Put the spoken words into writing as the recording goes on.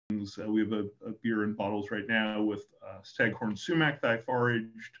We have a beer in bottles right now with staghorn sumac that I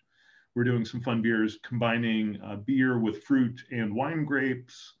foraged. We're doing some fun beers combining beer with fruit and wine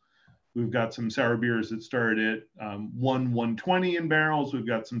grapes. We've got some sour beers that start at 120 in barrels. We've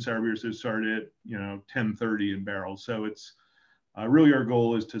got some sour beers that start at 1030 in barrels. So it's really our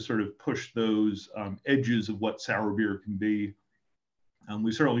goal is to sort of push those edges of what sour beer can be.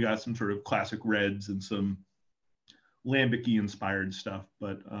 We certainly got some sort of classic reds and some lambic-y inspired stuff,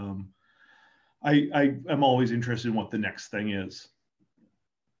 but I'm always interested in what the next thing is.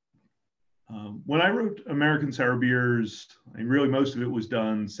 When I wrote American Sour Beers, and really most of it was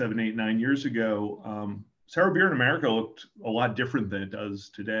done 7, 8, 9 years ago, sour beer in America looked a lot different than it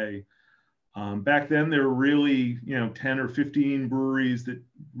does today. Back then, there were really 10 or 15 breweries that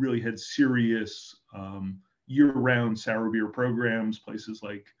really had serious year-round sour beer programs, places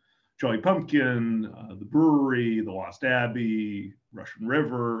like Jolly Pumpkin, the Brewery, the Lost Abbey, Russian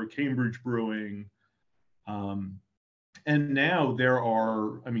River, Cambridge Brewing. And now there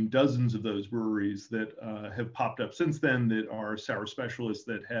are, dozens of those breweries that have popped up since then that are sour specialists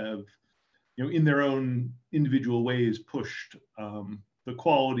that have, in their own individual ways pushed the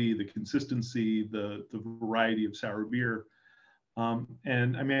quality, the consistency, the variety of sour beer.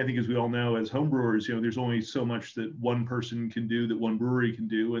 And I think as we all know, as home brewers, there's only so much that one person can do, that one brewery can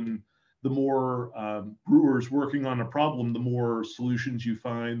do. And the more brewers working on a problem, the more solutions you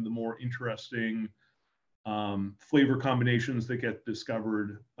find, the more interesting flavor combinations that get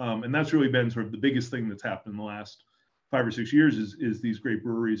discovered. And that's really been sort of the biggest thing that's happened in the last 5 or 6 years is these great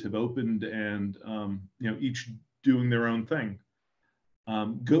breweries have opened and, each doing their own thing.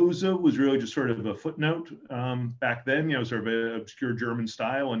 Goza was really just sort of a footnote back then, sort of an obscure German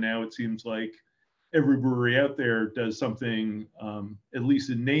style. And now it seems like every brewery out there does something, at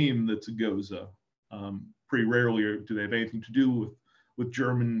least in name, that's a Goza. Pretty rarely do they have anything to do with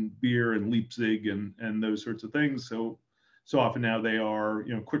German beer and Leipzig and those sorts of things. So often now they are,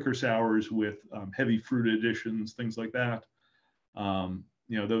 quicker sours with heavy fruit additions, things like that.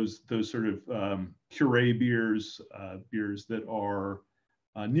 Those sort of puree beers, beers that are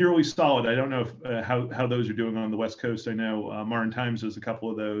nearly solid. I don't know if, how those are doing on the West Coast. I know Martin Times does a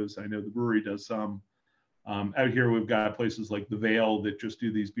couple of those. I know the brewery does some. Out here, we've got places like the Vale that just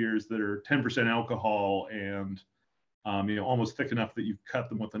do these beers that are 10% alcohol and almost thick enough that you cut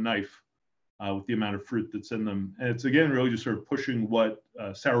them with a knife with the amount of fruit that's in them. And it's, again, really just sort of pushing what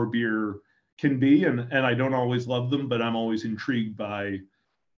sour beer can be. And I don't always love them, but I'm always intrigued by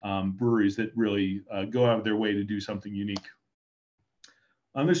breweries that really go out of their way to do something unique.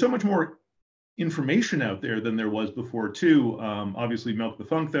 There's so much more information out there than there was before, too. Obviously, Milk the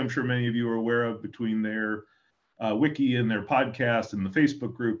Funk, I'm sure many of you are aware of, between their wiki and their podcast and the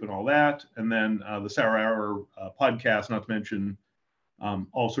Facebook group and all that. And then the Sour Hour podcast, not to mention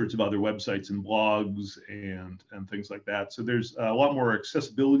all sorts of other websites and blogs and things like that. So there's a lot more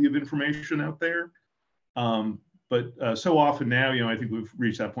accessibility of information out there. But so often now, I think we've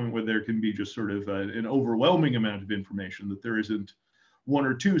reached that point where there can be just sort of an overwhelming amount of information, that there isn't one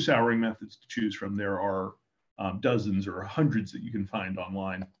or two souring methods to choose from. There are dozens or hundreds that you can find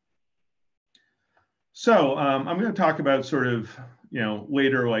online. So I'm going to talk about sort of,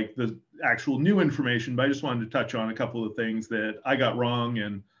 later, like the actual new information, but I just wanted to touch on a couple of things that I got wrong.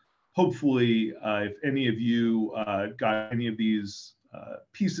 And hopefully, if any of you got any of these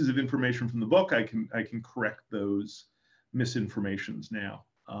pieces of information from the book, I can correct those misinformations now.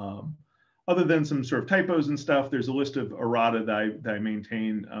 Other than some sort of typos and stuff, there's a list of errata that I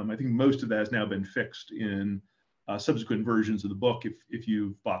maintain. I think most of that has now been fixed in subsequent versions of the book. If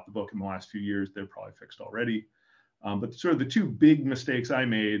you've bought the book in the last few years, they're probably fixed already. But sort of the two big mistakes I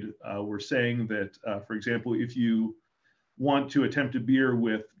made were saying that, for example, if you want to attempt a beer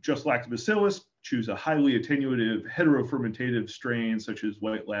with just lactobacillus, choose a highly attenuative heterofermentative strain such as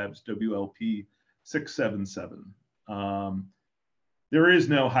White Labs WLP 677. There is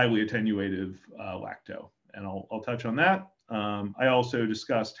no highly attenuative lacto, and I'll touch on that. I also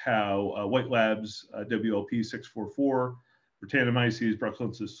discussed how White Labs WLP 644, Britannomyces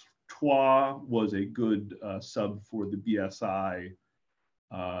bruxellensis Trois, was a good sub for the BSI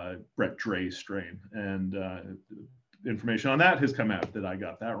Brett Dre strain. And information on that has come out that I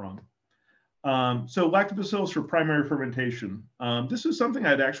got that wrong. So lactobacillus for primary fermentation. This is something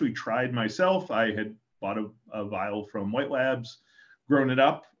I'd actually tried myself. I had bought a vial from White Labs, grown it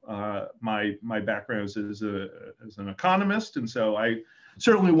up. My background is as an economist, and so I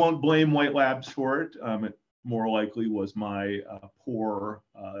certainly won't blame White Labs for it. It more likely was my poor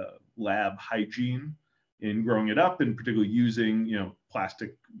lab hygiene in growing it up, and particularly using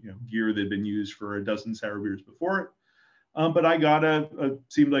plastic gear that had been used for a dozen sour beers before it. But I got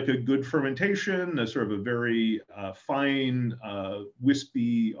seemed like a good fermentation, a sort of a very fine,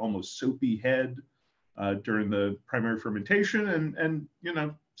 wispy, almost soapy head during the primary fermentation, and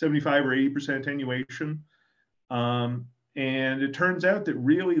 75 or 80% attenuation. And it turns out that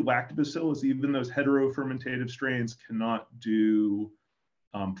really lactobacillus, even those heterofermentative strains, cannot do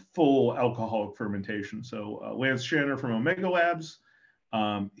full alcoholic fermentation. So Lance Shanner from Omega Labs,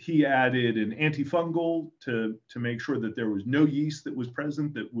 he added an antifungal to make sure that there was no yeast that was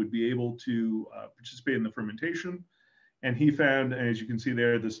present that would be able to participate in the fermentation. And he found, as you can see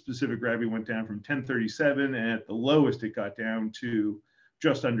there, the specific gravity went down from 1037, and at the lowest it got down to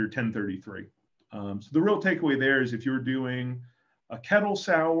just under 1033. So the real takeaway there is if you're doing a kettle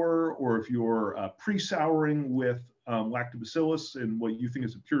sour, or if you're pre-souring with lactobacillus and what you think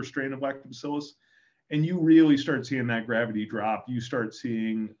is a pure strain of lactobacillus, and you really start seeing that gravity drop, you start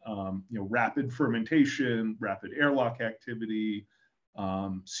seeing rapid fermentation, rapid airlock activity,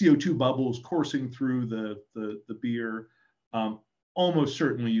 CO2 bubbles coursing through the beer. Almost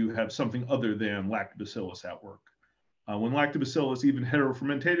certainly you have something other than lactobacillus at work. When lactobacillus, even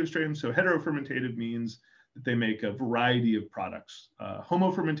heterofermentative strains, so heterofermentative means that they make a variety of products.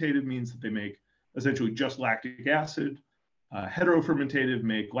 Homofermentative means that they make essentially just lactic acid. Heterofermentative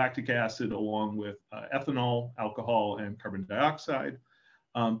make lactic acid along with ethanol, alcohol, and carbon dioxide.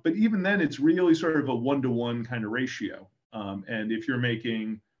 But even then, it's really sort of a one-to-one kind of ratio. And if you're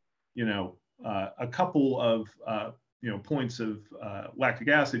making, a couple of, points of lactic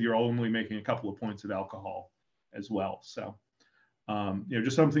acid, you're only making a couple of points of alcohol as well. So,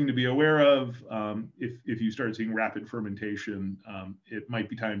 just something to be aware of. If you start seeing rapid fermentation, it might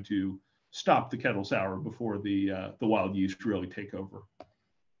be time to stop the kettle sour before the wild yeast really take over.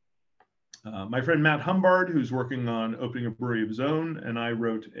 My friend Matt Humbard, who's working on opening a brewery of his own, and I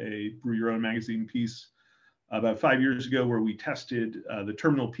wrote a Brew Your Own magazine piece about 5 years ago where we tested the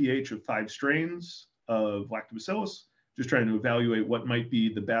terminal pH of 5 strains of lactobacillus, just trying to evaluate what might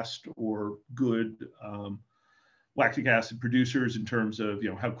be the best or good lactic acid producers in terms of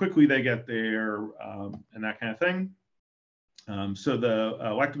how quickly they get there and that kind of thing. So the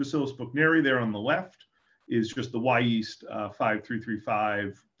Lactobacillus buchneri there on the left is just the Y yeast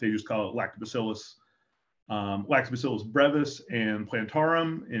 5335. They just call it Lactobacillus. Lactobacillus brevis and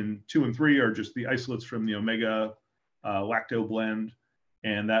plantarum in 2 and 3 are just the isolates from the Omega lacto blend.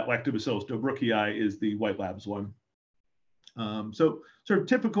 And that Lactobacillus dobruckii is the White Labs one. So sort of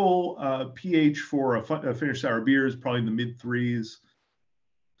typical pH for a finished sour beer is probably in the mid 3s.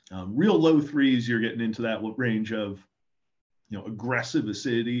 Real low 3s, you're getting into that range of aggressive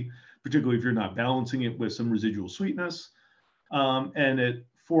acidity, particularly if you're not balancing it with some residual sweetness. And at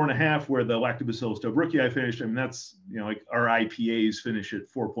 4.5, where the Lactobacillus dobruckii finished, I mean, that's, like our IPAs finish at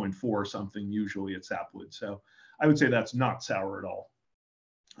 4.4 something usually at Sapwood. So I would say that's not sour at all.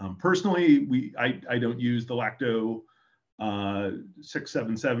 Personally, I don't use the Lacto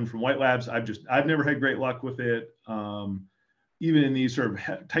 677 from White Labs. I've never had great luck with it. Even in these sort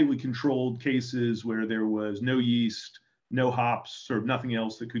of tightly controlled cases where there was no yeast, no hops, sort of nothing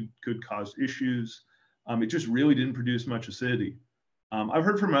else that could cause issues, it just really didn't produce much acidity. I've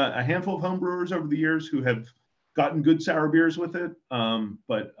heard from a handful of homebrewers over the years who have gotten good sour beers with it,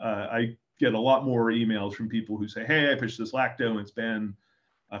 but I get a lot more emails from people who say, hey, I pitched this lacto and it's been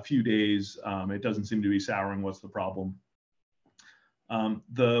a few days. It doesn't seem to be souring. What's the problem?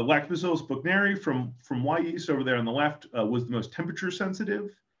 The Lactobacillus buchneri from Y yeast over there on the left was the most temperature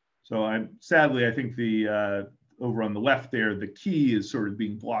sensitive. So sadly, I think the over on the left there, the key is sort of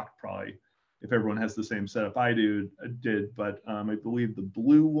being blocked probably if everyone has the same setup I did. But I believe the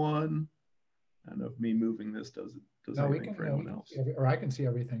blue one, I don't know if me moving this does anything for anyone else. Or I can see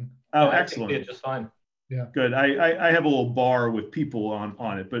everything. Oh, excellent. It's just fine. Yeah. Good. I have a little bar with people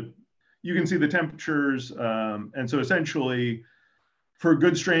on it, but you can see the temperatures. And so essentially, for a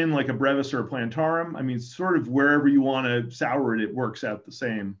good strain like a brevis or a plantarum, I mean, sort of wherever you want to sour it, it works out the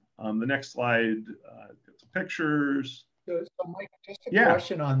same. The next slide, get some pictures. So Mike, just a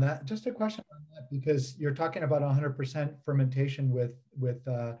question on that. Because you're talking about 100% fermentation with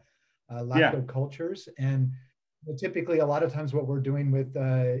lacto cultures, and typically a lot of times what we're doing with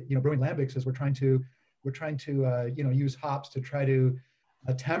brewing lambics is we're trying to use hops to try to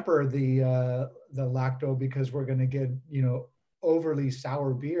temper the lacto, because we're going to get overly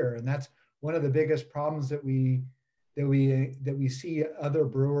sour beer, and that's one of the biggest problems that we see other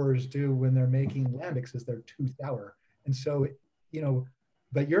brewers do when they're making lambics, is they're too sour. And so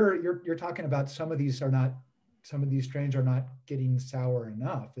but you're talking about some of these strains are not getting sour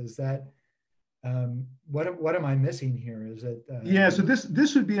enough. Is that what am I missing here? Is it? Yeah, so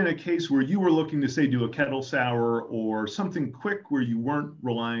this would be in a case where you were looking to say do a kettle sour or something quick where you weren't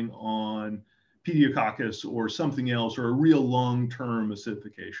relying on pediococcus or something else or a real long-term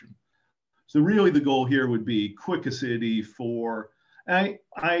acidification. So really the goal here would be quick acidity for, I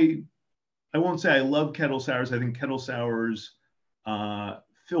won't say I love kettle sours. I think kettle sours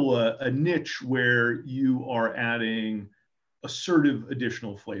fill a niche where you are adding assertive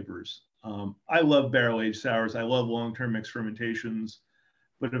additional flavors. I love barrel-aged sours. I love long-term mixed fermentations.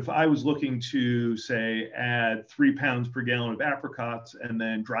 But if I was looking to, say, add 3 pounds per gallon of apricots and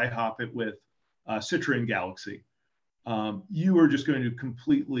then dry hop it with Citra and Galaxy, you are just going to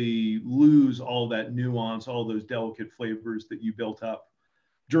completely lose all that nuance, all those delicate flavors that you built up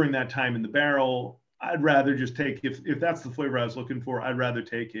during that time in the barrel. I'd rather just take, if that's the flavor I was looking for, I'd rather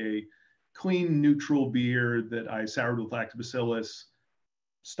take a clean, neutral beer that I soured with lactobacillus,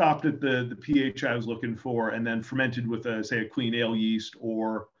 stopped at the pH I was looking for, and then fermented with, say, a clean ale yeast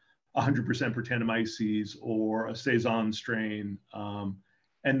or 100% Brettanomyces or a Saison strain,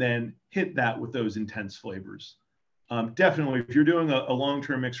 and then hit that with those intense flavors. Definitely, if you're doing a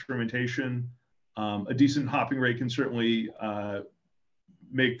long-term mixed fermentation, a decent hopping rate can certainly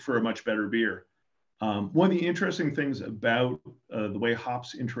make for a much better beer. One of the interesting things about the way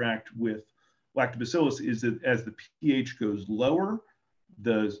hops interact with lactobacillus is that as the pH goes lower,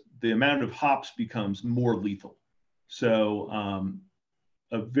 the amount of hops becomes more lethal. So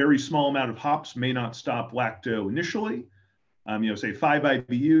a very small amount of hops may not stop lacto initially. Say 5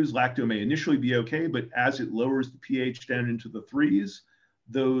 IBUs, lacto may initially be okay, but as it lowers the pH down into the 3s,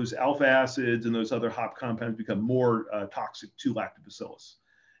 those alpha acids and those other hop compounds become more toxic to lactobacillus.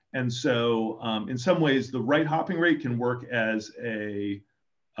 And so in some ways, the right hopping rate can work as a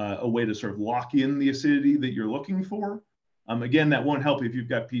way to sort of lock in the acidity that you're looking for. Again, that won't help if you've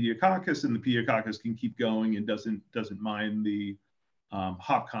got pediococcus, and the pediococcus can keep going and doesn't mind the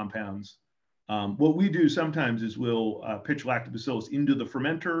hop compounds. What we do sometimes is we'll pitch lactobacillus into the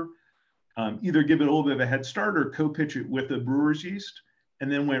fermenter, either give it a little bit of a head start or co-pitch it with a brewer's yeast. And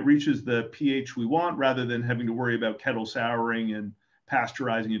then when it reaches the pH we want, rather than having to worry about kettle souring and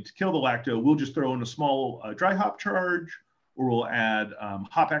pasteurizing it to kill the lacto, we'll just throw in a small dry hop charge, or we'll add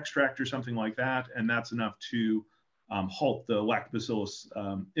hop extract or something like that. And that's enough to halt the lactobacillus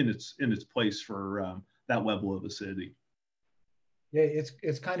in its place for that level of acidity. Yeah,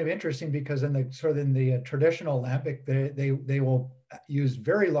 it's kind of interesting because in the traditional lambic, they will use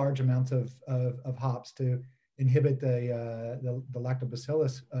very large amounts of hops to inhibit the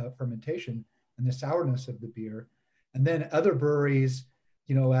lactobacillus fermentation and the sourness of the beer. And then other breweries,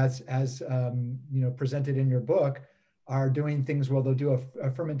 as presented in your book, are doing things where they'll do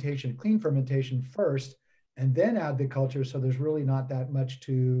a fermentation, clean fermentation first, and then add the culture. So there's really not that much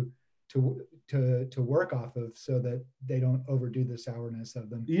to work off of, so that they don't overdo the sourness of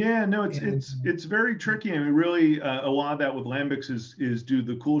them. Yeah, no, it's very tricky. I mean, really, a lot of that with lambics is do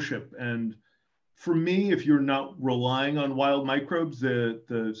the coolship. And for me, if you're not relying on wild microbes,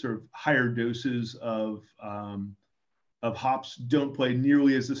 the sort of higher doses of hops don't play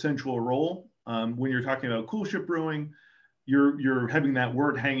nearly as essential a role. When you're talking about coolship brewing, you're having that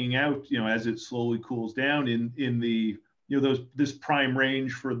wort hanging out, as it slowly cools down in the this prime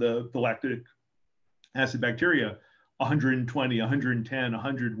range for the lactic acid bacteria, 120, 110,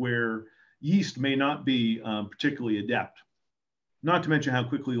 100, where yeast may not be particularly adept. Not to mention how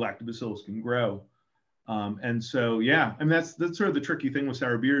quickly lactobacillus can grow. And so, yeah, I mean, that's sort of the tricky thing with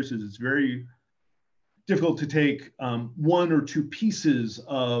sour beers, is it's very difficult to take 1 or 2 pieces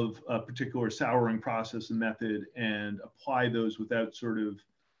of a particular souring process and method and apply those without sort of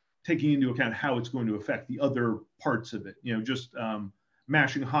taking into account how it's going to affect the other parts of it. Just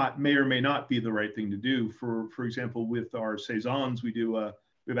mashing hot may or may not be the right thing to do. For example, with our saisons, we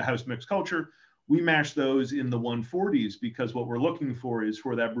have a house mixed culture. We mash those in the 140s because what we're looking for is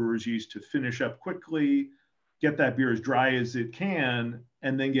for that brewer's yeast to finish up quickly, get that beer as dry as it can,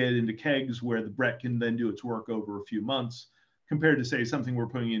 and then get it into kegs where the Brett can then do its work over a few months, compared to, say, something we're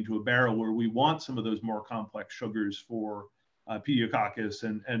putting into a barrel where we want some of those more complex sugars for pediococcus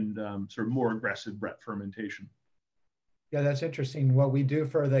and sort of more aggressive Brett fermentation. Yeah, that's interesting. What we do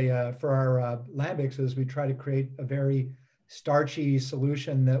for our lambics is we try to create a very starchy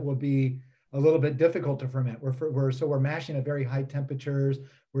solution that will be a little bit difficult to ferment. We're mashing at very high temperatures.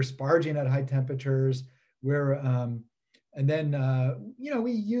 We're sparging at high temperatures. And then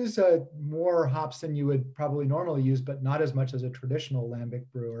we use more hops than you would probably normally use, but not as much as a traditional lambic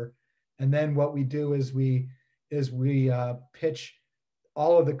brewer. And then what we do is we pitch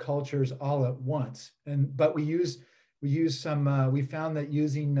all of the cultures all at once. But we found that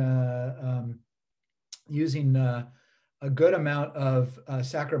using using a good amount of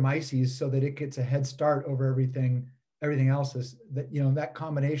Saccharomyces so that it gets a head start over everything else. Is that, you know, that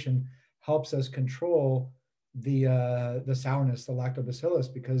combination helps us control the sourness, the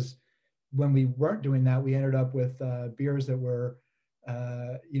lactobacillus, because when we weren't doing that, we ended up with beers that were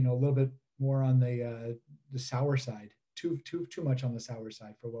you know, a little bit more on the sour side, too much on the sour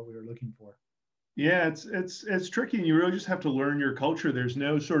side for what we were looking for. Yeah, it's tricky, and you really just have to learn your culture. There's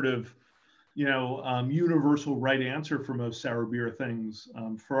no sort of, you know, universal right answer for most sour beer things.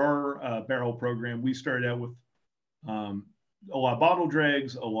 For our barrel program, we started out with a lot of bottle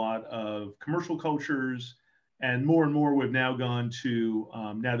dregs, a lot of commercial cultures, and more we've now gone to,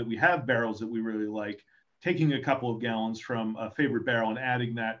 now that we have barrels that we really like, taking a couple of gallons from a favorite barrel and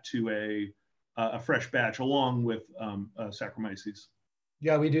adding that to a fresh batch along with Saccharomyces.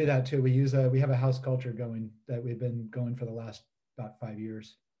 Yeah, we do that too. We have a house culture going that we've been going for the last about 5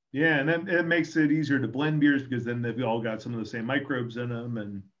 years. Yeah, and then it makes it easier to blend beers because then they've all got some of the same microbes in them.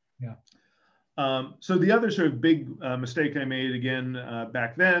 And yeah. So the other sort of big mistake I made again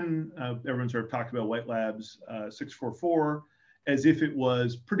back then, everyone sort of talked about White Labs 644 as if it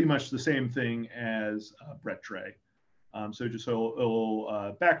was pretty much the same thing as Brett Dre. So just a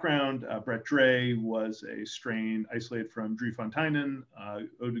little background, Brett Dre was a strain isolated from Driefonteinen,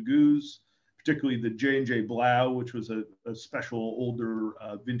 Eau de Gouze, particularly the J&J Blau, which was a special older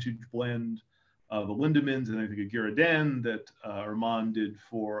vintage blend of a Lindemans and I think a Girardin that Armand did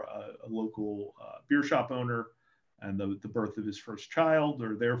for a local beer shop owner and the birth of his first child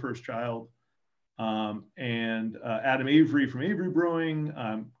or their first child. And Adam Avery from Avery Brewing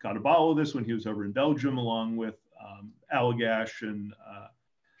got a bottle of this when he was over in Belgium, along with Allagash and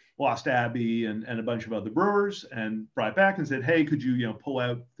Lost Abbey and a bunch of other brewers, and brought it back and said, hey, could you, pull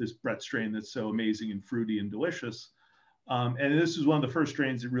out this Brett strain that's so amazing and fruity and delicious? And this is one of the first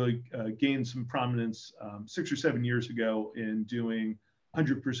strains that really gained some prominence 6 or 7 years ago in doing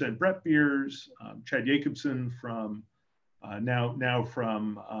 100% Brett beers. Chad Jacobson from now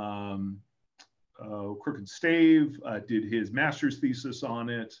from Crooked Stave did his master's thesis on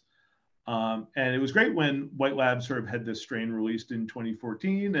it. And it was great when White Labs sort of had this strain released in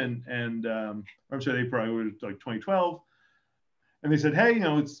 2014 and I'm sorry, they probably were like 2012. And they said, hey,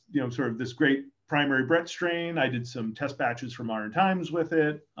 it's, sort of this great primary Brett strain. I did some test batches for Modern Times with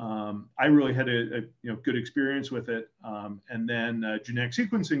it. I really had a good experience with it. And then genetic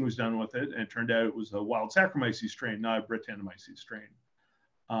sequencing was done with it. And it turned out it was a wild Saccharomyces strain, not a Brettanomyces strain.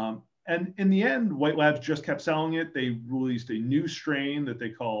 And in the end, White Labs just kept selling it. They released a new strain that they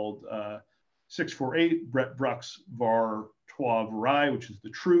called 648 Brett Brux Var Trois Vari, which is the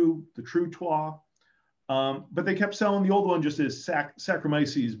true Trois. But they kept selling the old one just as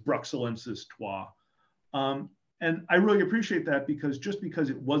Saccharomyces bruxellensis Trois. And I really appreciate that because just because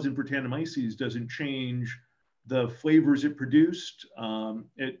it wasn't Brettanomyces doesn't change the flavors it produced.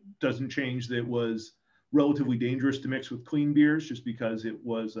 It doesn't change that it was relatively dangerous to mix with clean beers just because it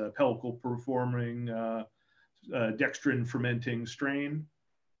was a pellicle performing dextrin fermenting strain.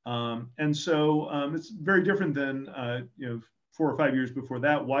 And so it's very different than 4 or 5 years before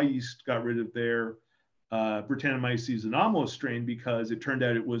that. Wyeast got rid of their Brettanomyces anomalous strain because it turned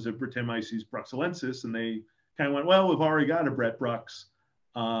out it was a Brettanomyces bruxellensis, and they kind of went, well, we've already got a Brett Brux.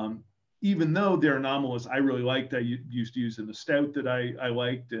 Even though they're anomalous, I really liked. I used to use in the stout that I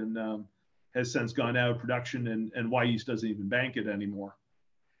liked, and has since gone out of production, and Wyeast doesn't even bank it anymore.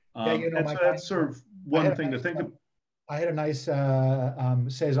 And so that's sort of one thing to think of. I had a nice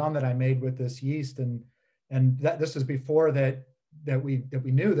saison that I made with this yeast, and this was before that we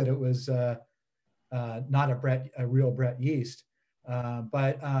knew that it was not a real Brett yeast,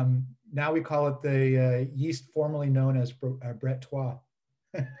 but now we call it the yeast formerly known as Brett Trois.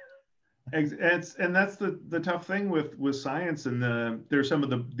 And that's the tough thing with science, and there's some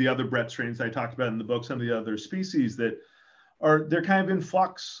of the other Brett strains I talked about in the book, some of the other species that they're kind of in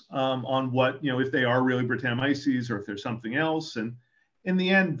flux on what, if they are really Brettanomyces or if there's something else. And in the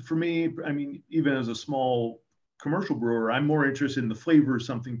end, for me, I mean, even as a small commercial brewer, I'm more interested in the flavor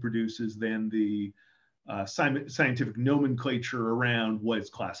something produces than the scientific nomenclature around what it's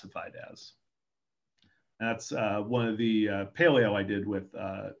classified as. That's one of the pale ale I did with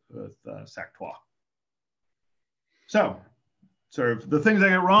Sac Trois. So sort of the things I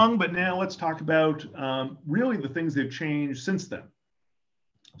got wrong, but now let's talk about really the things that have changed since then.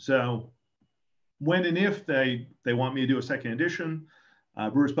 So when and if they want me to do a second edition,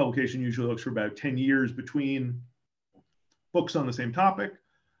 Brewer's Publication usually looks for about 10 years between books on the same topic.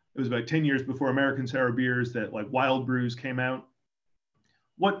 It was about 10 years before American Sour Beers that like Wild Brews came out.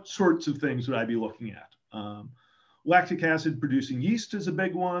 What sorts of things would I be looking at? Lactic acid producing yeast is a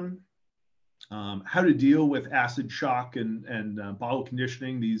big one. how to deal with acid shock and bottle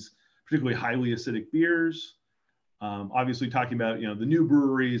conditioning these particularly highly acidic beers. Obviously talking about, the new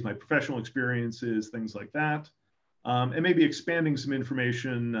breweries, my professional experiences, things like that. And maybe expanding some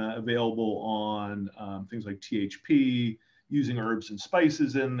information available on things like THP, using herbs and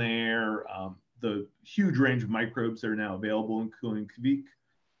spices in there, the huge range of microbes that are now available, including Kveik.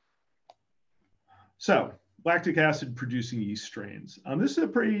 So, lactic acid producing yeast strains. This is a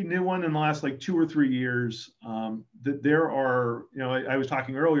pretty new one in the last like 2 or 3 years. That there are, I was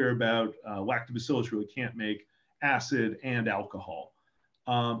talking earlier about lactobacillus really can't make acid and alcohol.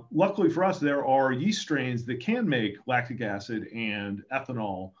 Luckily for us, there are yeast strains that can make lactic acid and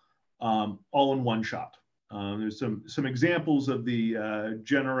ethanol all in one shot. There's some examples of the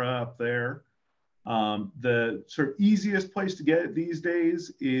genera up there. The sort of easiest place to get it these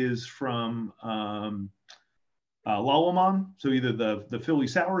days is from Lallemand. So either the Philly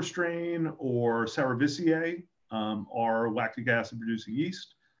sour strain or Sourvisier are lactic acid producing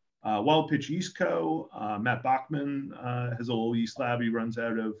yeast. Wild Pitch Yeast Co. Matt Bachman has a little yeast lab. He runs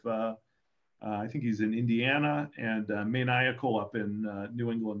out of, I think he's in Indiana, and Maniacal up in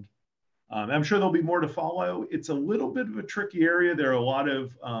New England. I'm sure there'll be more to follow. It's a little bit of a tricky area. There are a lot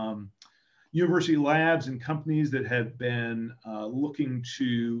of university labs and companies that have been looking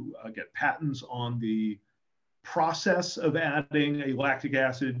to get patents on the process of adding a lactic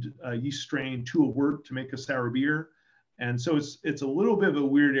acid yeast strain to a wort to make a sour beer. And so it's a little bit of a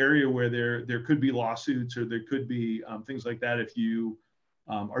weird area where there could be lawsuits, or there could be things like that if you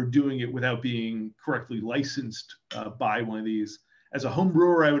are doing it without being correctly licensed by one of these. As a home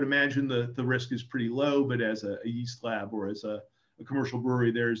brewer, I would imagine the risk is pretty low, but as a yeast lab or as a commercial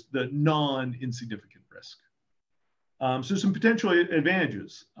brewery, there's the non-insignificant risk. So some potential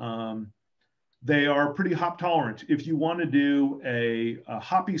advantages. They are pretty hop tolerant. If you want to do a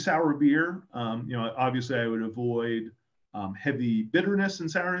hoppy sour beer, obviously I would avoid heavy bitterness and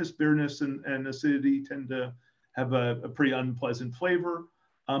sourness. Bitterness and acidity tend to have a pretty unpleasant flavor.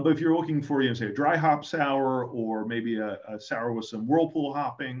 But if you're looking for, say, a dry hop sour, or maybe a sour with some whirlpool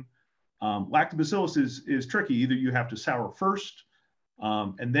hopping, lactobacillus is tricky. Either you have to sour first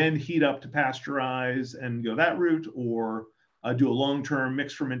and then heat up to pasteurize and go that route, or do a long-term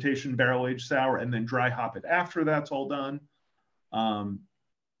mixed fermentation barrel-aged sour and then dry hop it after that's all done.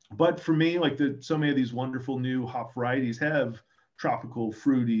 But for me, like so many of these wonderful new hop varieties have tropical,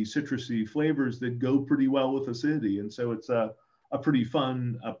 fruity, citrusy flavors that go pretty well with acidity. And so it's a pretty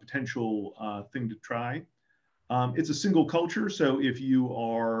fun potential thing to try. It's a single culture. So if you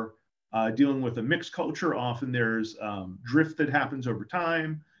are dealing with a mixed culture, often there's drift that happens over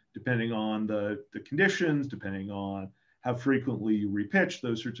time, depending on the conditions, depending on how frequently you repitch,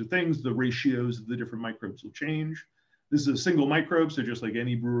 those sorts of things. The ratios of the different microbes will change. This is a single microbe, so just like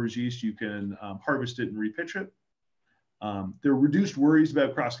any brewer's yeast, you can harvest it and repitch it. There are reduced worries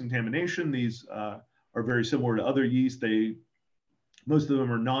about cross-contamination. These are very similar to other yeast. Most of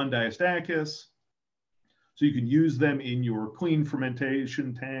them are non-diastachous, so you can use them in your clean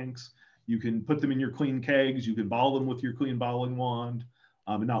fermentation tanks. You can put them in your clean kegs. You can bottle them with your clean bottling wand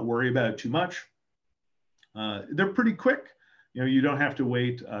and not worry about it too much. They're pretty quick. You don't have to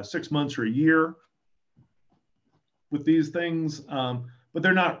wait 6 months or a year with these things, but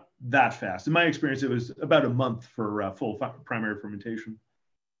they're not that fast. In my experience, it was about a month for full primary fermentation.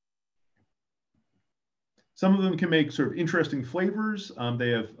 Some of them can make sort of interesting flavors. They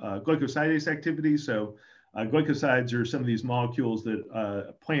have glycosidase activity. So glycosides are some of these molecules that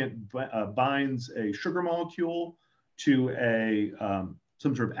a plant binds a sugar molecule to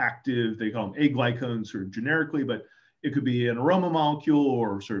some sort of active, they call them aglycones sort of generically, but it could be an aroma molecule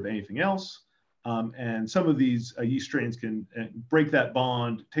or sort of anything else. And some of these yeast strains can break that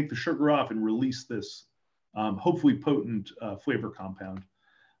bond, take the sugar off, and release this hopefully potent flavor compound.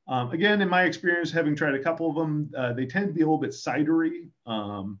 Again, in my experience, having tried a couple of them, they tend to be a little bit cidery,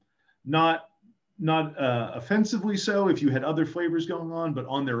 not offensively so if you had other flavors going on, but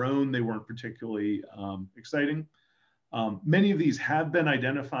on their own, they weren't particularly exciting. Many of these have been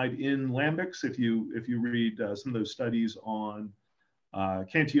identified in lambics. If you read some of those studies on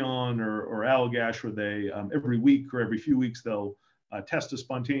Cantillon or Allagash, where they every week or every few weeks they'll test a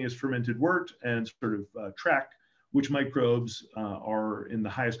spontaneous fermented wort and sort of track which microbes are in the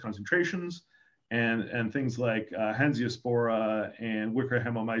highest concentrations, and things like Hanseospora and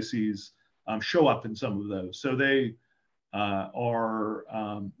Wickerhemomyces show up in some of those. So they are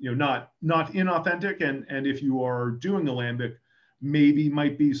not inauthentic, and if you are doing a lambic, maybe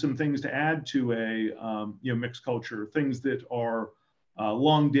might be some things to add to a mixed culture, things that are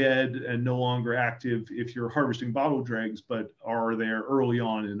long dead and no longer active if you're harvesting bottle dregs, but are there early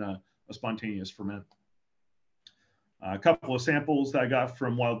on in a a spontaneous ferment. A couple of samples that I got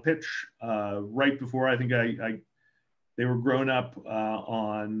from Wild Pitch right before, I think they were grown up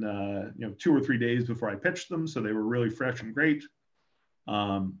on 2 or 3 days before I pitched them, so they were really fresh and great.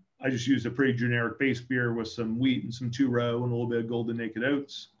 I just used a pretty generic base beer with some wheat and some 2-row and a little bit of golden naked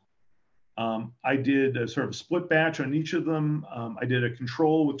oats. I did a sort of split batch on each of them. I did a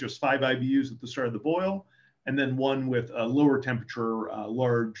control with just 5 IBUs at the start of the boil, and then one with a lower temperature,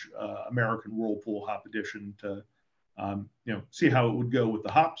 large American Whirlpool hop addition to see how it would go with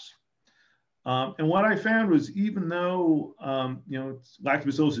the hops. And what I found was, even though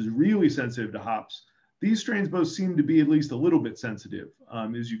Lactobacillus is really sensitive to hops, these strains both seem to be at least a little bit sensitive.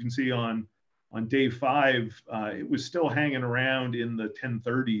 As you can see on day 5, it was still hanging around in the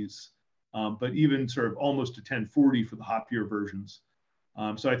 1030s, but even sort of almost to 1040 for the hoppier versions.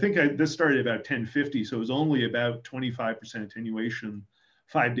 So I think this started about 1050, so it was only about 25% attenuation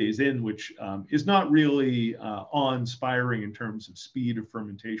 5 days in, which is not really awe-inspiring in terms of speed of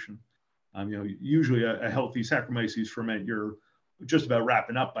fermentation. Usually a healthy Saccharomyces ferment, you're just about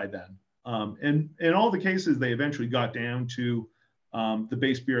wrapping up by then. And in all the cases, they eventually got down to the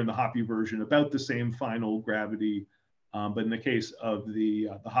base beer and the hoppy version about the same final gravity. But in the case of the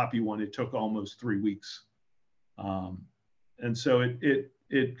hoppy one, it took almost 3 weeks. And so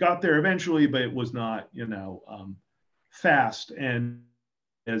it got there eventually, but it was not, fast. And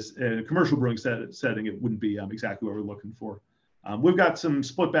as a commercial brewing setting, it wouldn't be exactly what we're looking for. We've got some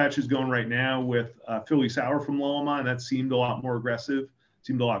split batches going right now with Philly Sour from Lallemand, and that seemed a lot more aggressive,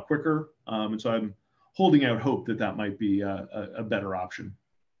 seemed a lot quicker. And so I'm holding out hope that that might be a better option.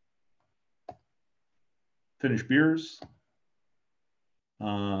 Finished beers.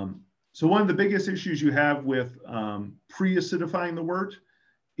 So one of the biggest issues you have with pre-acidifying the wort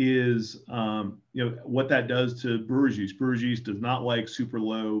is what that does to brewer's yeast. Brewer's yeast does not like super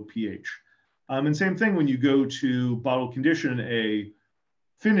low pH. And same thing when you go to bottle condition a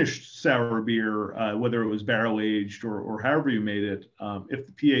finished sour beer, whether it was barrel aged or however you made it, if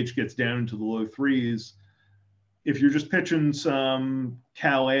the pH gets down to the low 3s, if you're just pitching some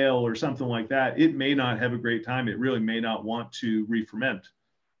Cal Ale or something like that, it may not have a great time. It really may not want to re-ferment.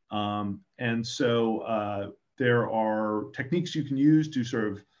 And so there are techniques you can use to sort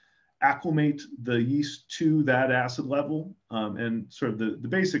of acclimate the yeast to that acid level. And sort of the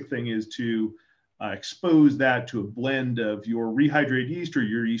basic thing is to expose that to a blend of your rehydrated yeast or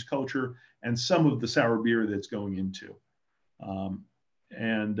your yeast culture and some of the sour beer that's going into. I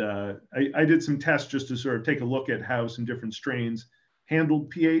did some tests just to sort of take a look at how some different strains handled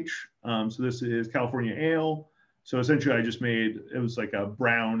pH. So this is California Ale. So essentially I just made, it was like a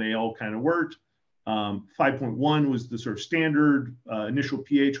brown ale kind of wort. 5.1 was the sort of standard initial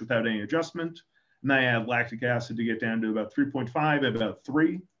pH without any adjustment. And I add lactic acid to get down to about 3.5 at about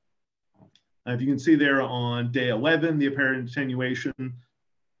 3. If you can see there on day 11, the apparent attenuation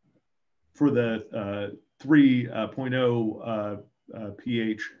for the 3.0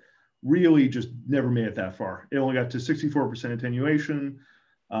 pH really just never made it that far. It only got to 64% attenuation,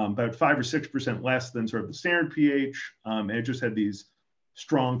 about 5 or 6% less than sort of the standard pH. And it just had these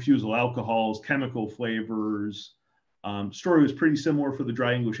strong fusel alcohols, chemical flavors. Story was pretty similar for the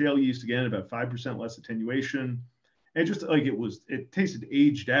dry English ale yeast, again, about 5% less attenuation. And just like it tasted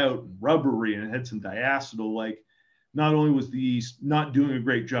aged out and rubbery, and it had some diacetyl. Like, not only was the yeast not doing a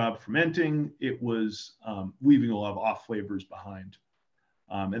great job fermenting, it was leaving a lot of off flavors behind.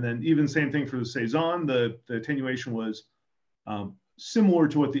 And then even same thing for the Saison, the attenuation was similar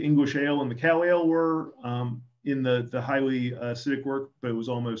to what the English ale and the Cal Ale were in the highly acidic work, but it was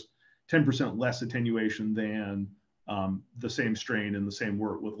almost 10% less attenuation than the same strain and the same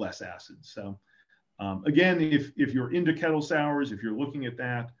wort with less acid. So again, if you're into kettle sours, if you're looking at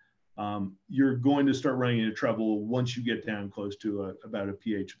that, you're going to start running into trouble once you get down close to about a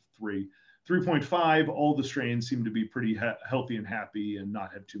pH of 3. 3.5, all the strains seem to be pretty healthy and happy and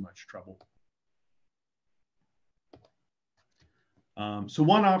not have too much trouble. So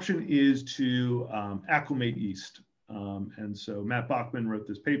one option is to acclimate yeast. And so Matt Bachman wrote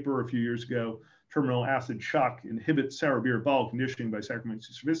this paper a few years ago, Terminal Acid Shock Inhibits Sour Beer Bottle Conditioning by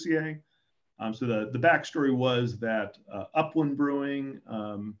Saccharomyces cerevisiae. So the backstory was that Upland Brewing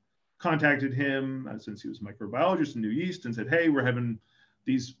contacted him since he was a microbiologist in new yeast and said, hey, we're having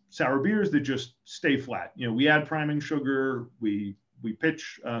these sour beers that just stay flat. We add priming sugar, we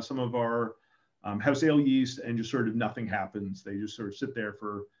pitch some of our house ale yeast, and just sort of nothing happens. They just sort of sit there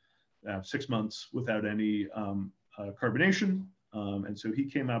for 6 months without any carbonation. And so he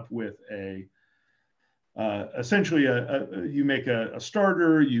came up with a essentially you make a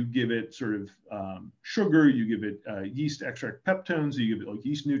starter, you give it sort of sugar, you give it yeast extract peptones, you give it like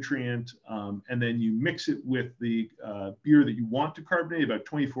yeast nutrient, and then you mix it with the beer that you want to carbonate about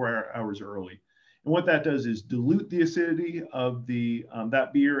 24 hours early. And what that does is dilute the acidity of that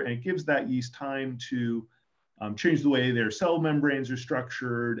beer, and it gives that yeast time to change the way their cell membranes are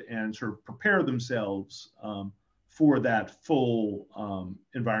structured and sort of prepare themselves for that full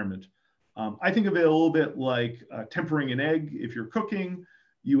environment. I think of it a little bit like tempering an egg. If you're cooking,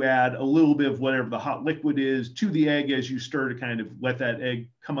 you add a little bit of whatever the hot liquid is to the egg as you stir to kind of let that egg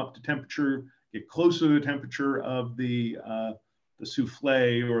come up to temperature, get closer to the temperature of the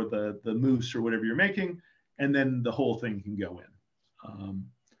souffle or the mousse or whatever you're making, and then the whole thing can go in.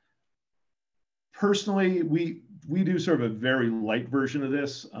 Personally, we do sort of a very light version of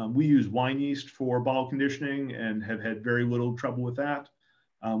this. We use wine yeast for bottle conditioning and have had very little trouble with that.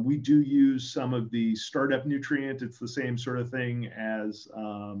 We do use some of the startup nutrient. It's the same sort of thing as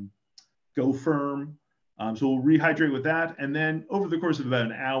Go Firm. So we'll rehydrate with that. And then over the course of about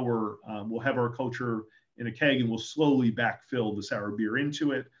an hour, we'll have our culture in a keg and we'll slowly backfill the sour beer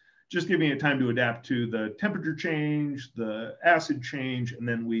into it, just giving it time to adapt to the temperature change, the acid change, and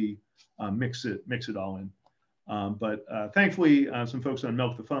then we mix it all in. But thankfully, some folks on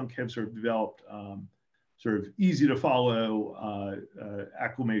Milk the Funk have sort of developed sort of easy to follow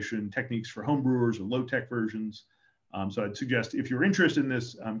acclimation techniques for home brewers or low-tech versions. So I'd suggest if you're interested in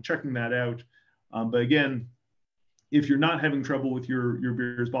this, checking that out. But again, if you're not having trouble with your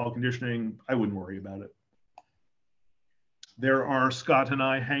beer's bottle conditioning, I wouldn't worry about it. There are Scott and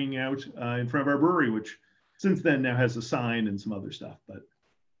I hanging out in front of our brewery, which since then now has a sign and some other stuff. But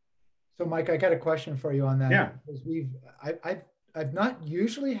so, Mike, I got a question for you on that. Yeah. Because I've not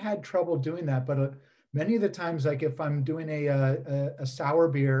usually had trouble doing that, but many of the times, like if I'm doing a sour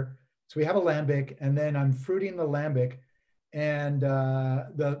beer, so we have a lambic, and then I'm fruiting the lambic, and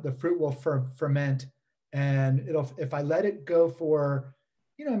the fruit will ferment, and if I let it go for,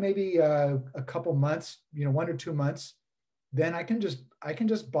 maybe a couple months, 1 or 2 months, then I can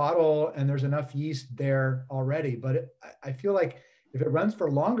just bottle, and there's enough yeast there already. But I feel like if it runs for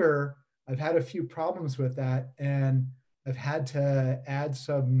longer, I've had a few problems with that, and I've had to add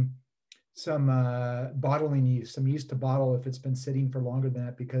some bottling yeast, some yeast to bottle if it's been sitting for longer than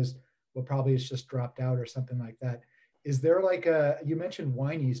that, because probably it's just dropped out or something like that. Is there like you mentioned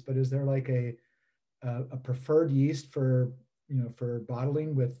wine yeast, but is there like a preferred yeast for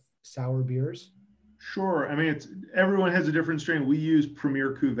bottling with sour beers? Sure. I mean, everyone has a different strain. We use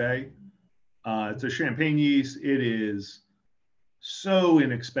Premier Cuvée. It's a champagne yeast. It is so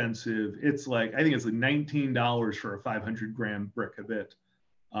inexpensive. It's like, I think it's like $19 for a 500-gram brick of it.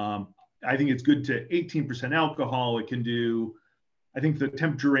 I think it's good to 18% alcohol. It can do, I think the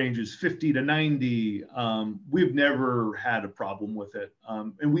temperature range is 50 to 90. We've never had a problem with it.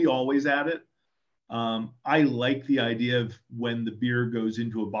 And we always add it. I like the idea of when the beer goes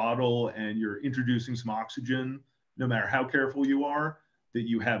into a bottle and you're introducing some oxygen, no matter how careful you are, that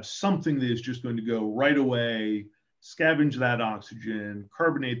you have something that is just going to go right away, scavenge that oxygen,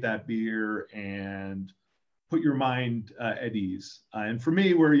 carbonate that beer, and put your mind at ease. And for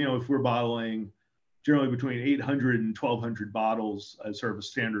me, if we're bottling generally between 800 and 1,200 bottles as sort of a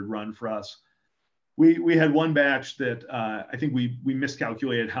standard run for us. We had one batch that I think we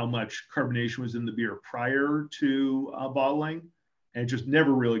miscalculated how much carbonation was in the beer prior to bottling, and it just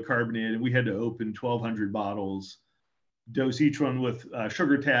never really carbonated. And we had to open 1,200 bottles, dose each one with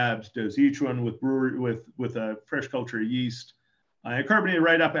sugar tabs, dose each one with a fresh culture yeast. I carbonated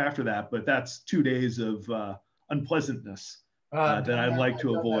right up after that, but that's 2 days of unpleasantness that I'd like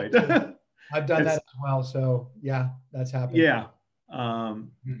to avoid. I've done that as well. So yeah, that's happened. Yeah.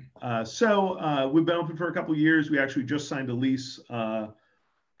 So we've been open for a couple of years. We actually just signed a lease a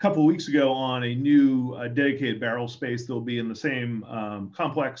couple of weeks ago on a new dedicated barrel space that'll be in the same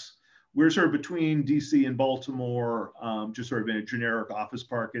complex. We're sort of between DC and Baltimore, just sort of in a generic office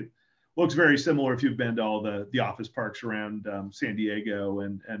park. It looks very similar if you've been to all the office parks around San Diego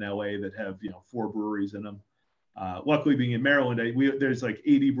and LA that have 4 breweries in them. Luckily, being in Maryland, there's like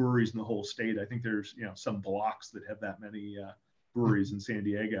 80 breweries in the whole state. I think there's some blocks that have that many breweries in San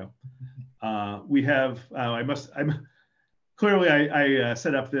Diego. We have I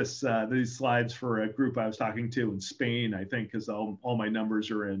set up these slides for a group I was talking to in Spain, I think, because all my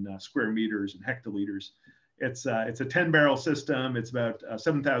numbers are in square meters and hectoliters. It's a 10-barrel system. It's about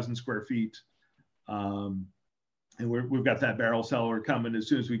 7,000 square feet. And we've got that barrel cellar coming as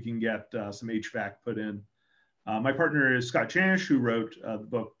soon as we can get some HVAC put in. My partner is Scott Janish, who wrote the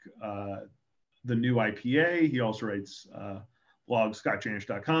book, The New IPA. He also writes blog,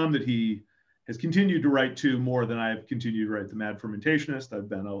 scottjanish.com, that he has continued to write to more than I've continued to write the Mad Fermatationist. I've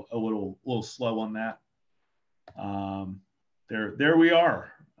been a little slow on that. There we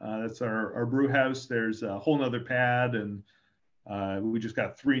are. That's our brew house. There's a whole nother pad, and we just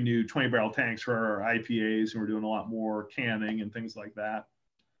got 3 new 20-barrel tanks for our IPAs, and we're doing a lot more canning and things like that.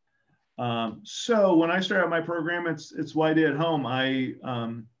 So when I start out my program, it's what I did at home. I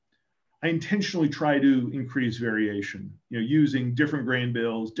intentionally try to increase variation, using different grain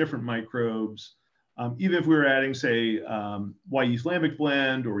bills, different microbes. Even if we were adding, say, White Yeast Lambic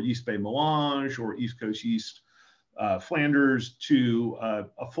Blend or Yeast Bay Melange or East Coast Yeast Flanders to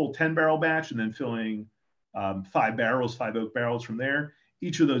a full 10-barrel batch, and then filling 5 oak barrels from there.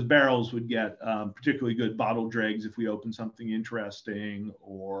 Each of those barrels would get particularly good bottle dregs if we open something interesting,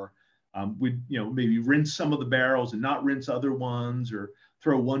 or we'd maybe rinse some of the barrels and not rinse other ones, or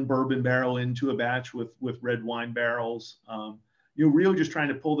throw 1 bourbon barrel into a batch with red wine barrels. Really just trying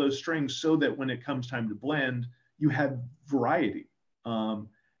to pull those strings so that when it comes time to blend, you have variety.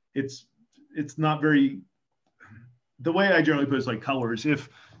 It's not very, the way I generally put it is like colors. If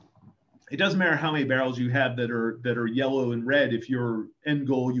it doesn't matter how many barrels you have that are yellow and red, if your end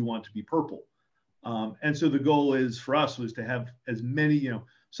goal you want to be purple. And so the goal for us was to have as many,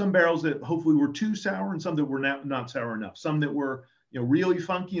 some barrels that hopefully were too sour and some that were not sour enough, some that were really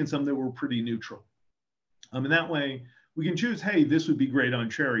funky and some that were pretty neutral. And that way we can choose, hey, this would be great on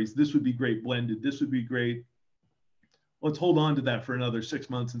cherries, this would be great blended, this would be great. Let's hold on to that for another 6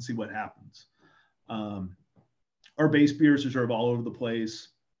 months and see what happens. Our base beers are sort of all over the place.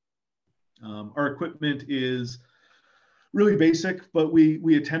 Our equipment is really basic, but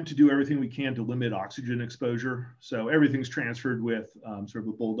we attempt to do everything we can to limit oxygen exposure. So everything's transferred with sort of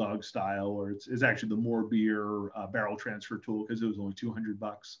a bulldog style, or it's actually the More Beer barrel transfer tool, because it was only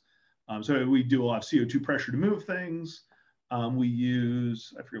 $200. So we do a lot of CO2 pressure to move things. We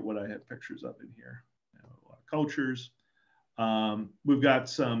use, I forget what I have pictures of in here, a lot of cultures. We've got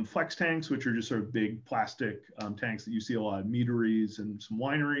some flex tanks, which are just sort of big plastic tanks that you see a lot of meaderies and some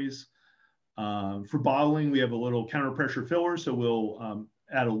wineries. For bottling, we have a little counter pressure filler. So we'll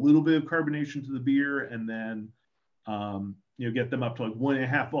add a little bit of carbonation to the beer, and then get them up to like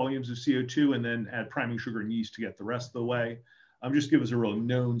 1.5 volumes of CO2, and then add priming sugar and yeast to get the rest of the way. Just give us a real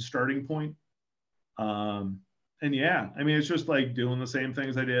known starting point. And yeah, I mean, it's just like doing the same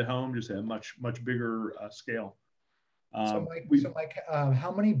things I did at home, just at a much bigger scale. So Mike,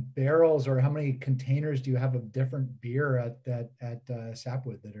 how many barrels or how many containers do you have of different beer at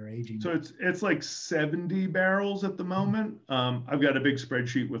Sapwood that are aging? So it's like 70 barrels at the moment. I've got a big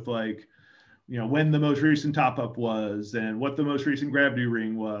spreadsheet with like, when the most recent top up was, and what the most recent gravity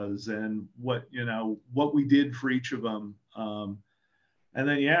ring was, and what we did for each of them. And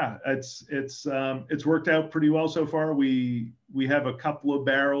then yeah, it's worked out pretty well so far. We have a couple of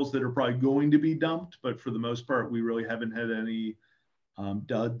barrels that are probably going to be dumped, but for the most part, we really haven't had any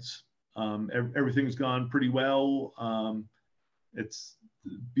duds. Everything's gone pretty well.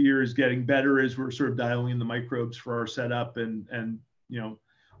 Beer is getting better as we're sort of dialing in the microbes for our setup, and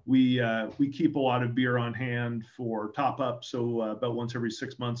we keep a lot of beer on hand for top up. So about once every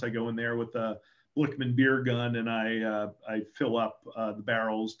 6 months, I go in there with a Blickman beer gun, and I fill up the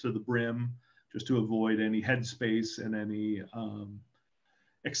barrels to the brim, just to avoid any headspace and any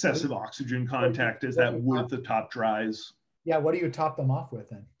excessive oxygen contact as that wood at the top dries. Yeah, what do you top them off with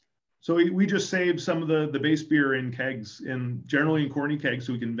then? So we just save some of the base beer in kegs, generally in corny kegs,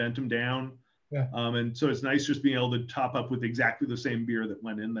 so we can vent them down. Yeah. And so it's nice just being able to top up with exactly the same beer that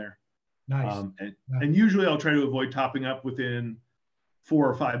went in there. Nice. And usually I'll try to avoid topping up within 4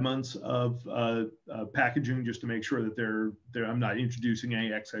 or 5 months of packaging, just to make sure that I'm not introducing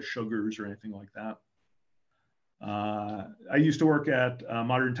any excess sugars or anything like that. I used to work at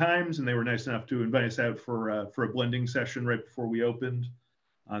Modern Times, and they were nice enough to invite us out for a blending session right before we opened.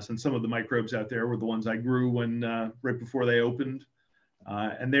 Since some of the microbes out there were the ones I grew right before they opened.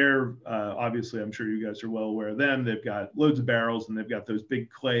 And they're obviously, I'm sure you guys are well aware of them. They've got loads of barrels, and they've got those big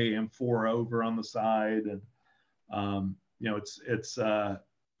clay amphora over on the side, and it's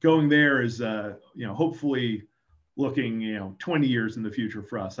going there is hopefully looking 20 years in the future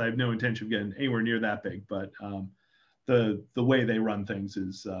for us. I have no intention of getting anywhere near that big, but the way they run things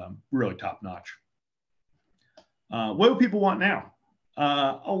is really top notch. What do people want now?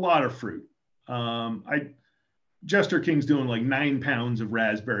 A lot of fruit. Jester King's doing like 9 pounds of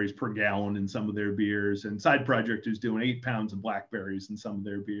raspberries per gallon in some of their beers, and Side Project is doing 8 pounds of blackberries in some of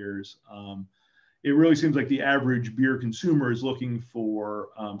their beers. It really seems like the average beer consumer is looking for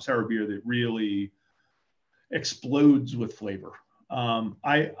sour beer that really explodes with flavor.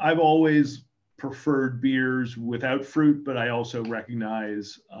 I've always preferred beers without fruit, but I also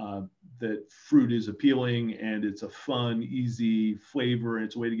recognize that fruit is appealing and it's a fun, easy flavor, and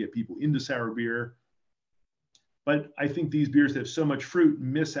it's a way to get people into sour beer. But I think these beers that have so much fruit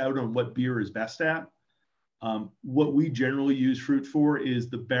miss out on what beer is best at. What we generally use fruit for is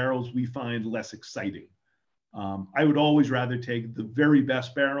the barrels we find less exciting. I would always rather take the very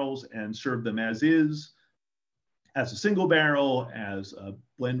best barrels and serve them as is, as a single barrel, as a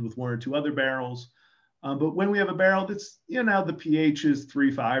blend with one or two other barrels. But when we have a barrel that's, the pH is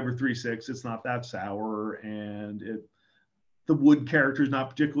 3.5 or 3.6, it's not that sour, and the wood character is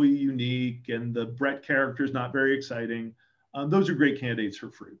not particularly unique, and the Brett character is not very exciting. Those are great candidates for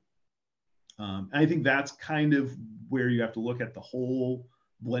fruit. I think that's kind of where you have to look at the whole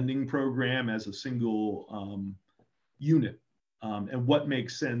blending program as a single unit, and what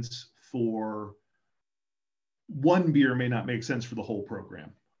makes sense for one beer may not make sense for the whole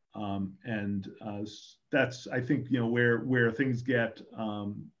program. That's, I think, where things get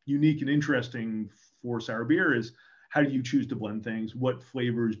unique and interesting for sour beer is, how do you choose to blend things? What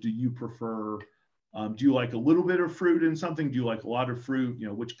flavors do you prefer? Do you like a little bit of fruit in something? Do you like a lot of fruit?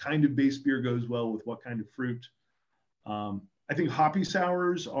 Which kind of base beer goes well with what kind of fruit? I think hoppy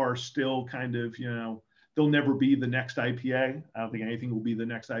sours are still kind of, they'll never be the next IPA. I don't think anything will be the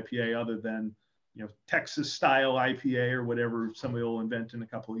next IPA other than, Texas style IPA or whatever somebody will invent in a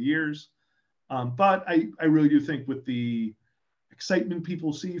couple of years. But I really do think with the excitement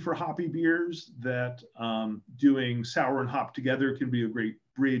people see for hoppy beers, that doing sour and hop together can be a great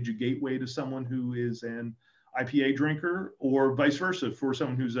bridge, a gateway to someone who is an IPA drinker, or vice versa for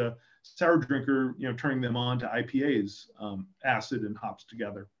someone who's a sour drinker, turning them on to IPAs, acid and hops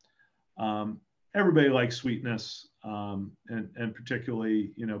together. Everybody likes sweetness, and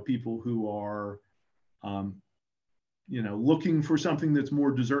particularly, people who are, looking for something that's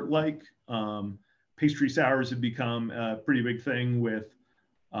more dessert-like. Pastry sours have become a pretty big thing with,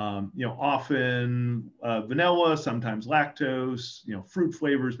 often vanilla, sometimes lactose, fruit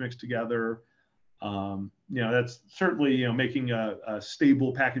flavors mixed together. That's certainly, making a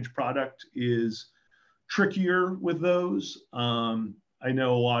stable packaged product is trickier with those. I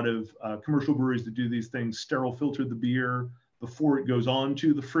know a lot of commercial breweries that do these things sterile filter the beer before it goes on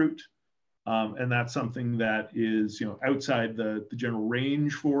to the fruit. And that's something that is, outside the general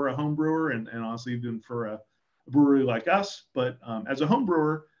range for a home brewer, and honestly, even for a brewery like us. But as a home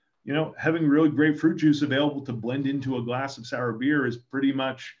brewer, having really great fruit juice available to blend into a glass of sour beer is pretty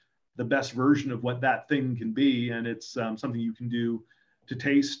much the best version of what that thing can be. And it's something you can do to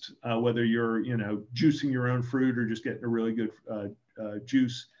taste, whether you're, juicing your own fruit or just getting a really good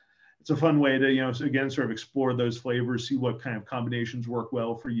juice. It's a fun way to, again, sort of explore those flavors, see what kind of combinations work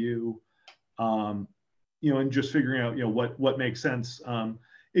well for you, and just figuring out, what makes sense.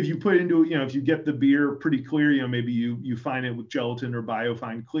 If you put into, if you get the beer pretty clear, maybe you find it with gelatin or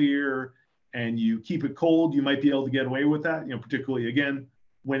biofine clear, and you keep it cold, you might be able to get away with that, particularly, again,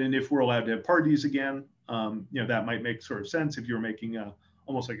 when and if we're allowed to have parties again. That might make sort of sense if you're making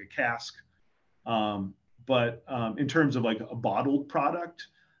almost like a cask. But in terms of like a bottled product,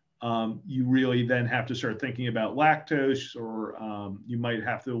 you really then have to start thinking about lactose, or you might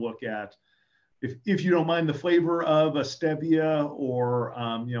have to look at, if you don't mind the flavor of a stevia, or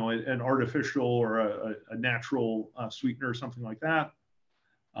an artificial or a natural sweetener or something like that.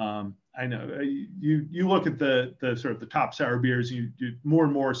 I know you look at the sort of the top sour beers, you more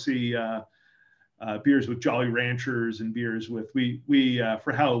and more see beers with Jolly Ranchers and beers with, we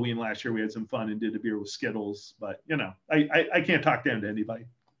for Halloween last year, we had some fun and did a beer with Skittles, but I can't talk down to anybody.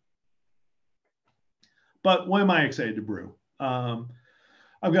 But what am I excited to brew?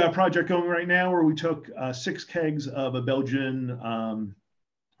 I've got a project going right now where we took 6 kegs of a Belgian,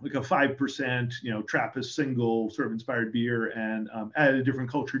 like a 5%, Trappist single sort of inspired beer, and added a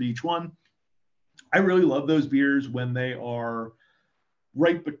different culture to each one. I really love those beers when they are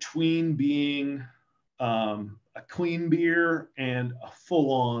right between being a clean beer and a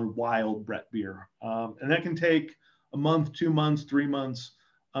full-on wild Brett beer. And that can take a month, 2 months, 3 months,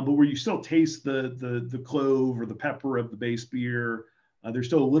 but where you still taste the clove or the pepper of the base beer. There's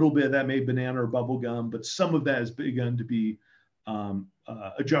still a little bit of that, maybe banana or bubble gum, but some of that has begun to be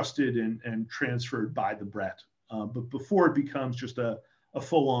adjusted and transferred by the Brett. But before it becomes just a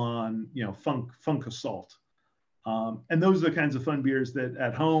full-on, funk assault. And those are the kinds of fun beers that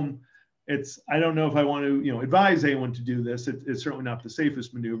at home, I don't know if I want to, advise anyone to do this. It's certainly not the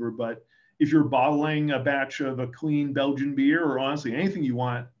safest maneuver, but if you're bottling a batch of a clean Belgian beer, or honestly anything you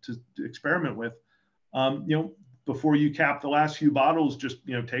want to experiment with, before you cap the last few bottles, just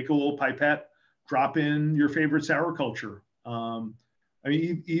take a little pipette, drop in your favorite sour culture. I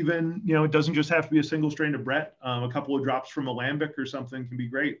mean, even it doesn't just have to be a single strain of Brett. A couple of drops from Alambic or something can be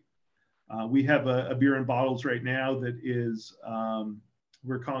great. We have a beer in bottles right now that is,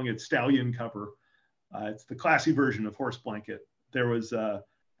 we're calling it Stallion Cover. It's the classy version of Horse Blanket. There was a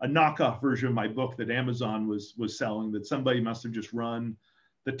knockoff version of my book that Amazon was selling that somebody must have just run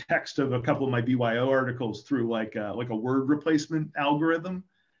the text of a couple of my BYO articles through like a word replacement algorithm.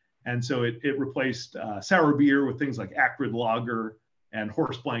 And so it replaced sour beer with things like acrid lager and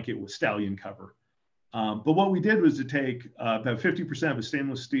Horse Blanket with Stallion Cover. But what we did was to take about 50% of a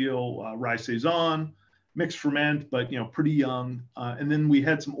stainless steel rye saison, mixed ferment, but pretty young. And then we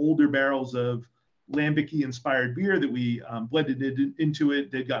had some older barrels of lambic-y inspired beer that we blended into it.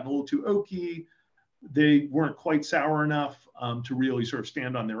 They'd gotten a little too oaky. They weren't quite sour enough to really sort of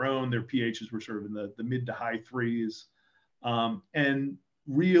stand on their own. Their pHs were sort of in the mid to high threes. And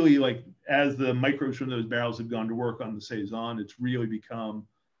really, like, as the microbes from those barrels have gone to work on the saison, it's really become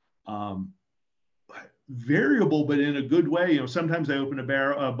variable, but in a good way. Sometimes I open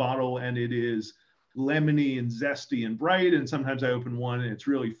a bottle and it is lemony and zesty and bright, and sometimes I open one and it's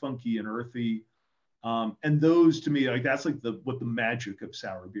really funky and earthy. And those, to me, like, that's like what the magic of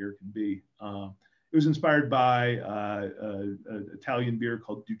sour beer can be. It was inspired by an Italian beer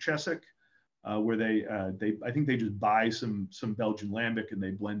called Duchessic, where I think they just buy some Belgian lambic and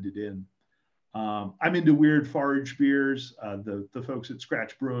they blend it in. I'm into weird forage beers. The folks at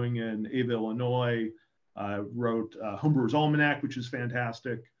Scratch Brewing in Ava, Illinois, wrote Homebrewers Almanac, which is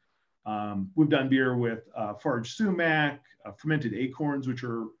fantastic. We've done beer with forage sumac, fermented acorns, which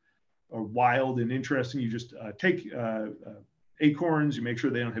are wild and interesting. You just take acorns, you make sure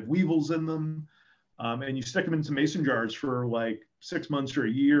they don't have weevils in them, and you stick them in some mason jars for like 6 months or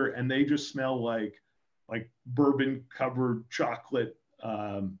a year, and they just smell like bourbon covered chocolate.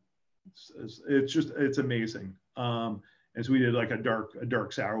 It's amazing. And so we did like a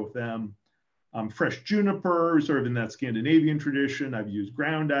dark sour with them. Fresh juniper, sort of in that Scandinavian tradition. I've used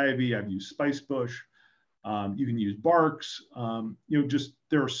ground ivy, I've used spice bush. You can use barks. Just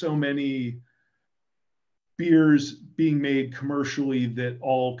there are so many beers being made commercially that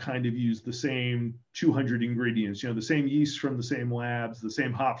all kind of use the same 200 ingredients. The same yeast from the same labs, the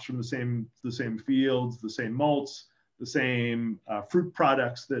same hops from the same fields, the same malts, the same fruit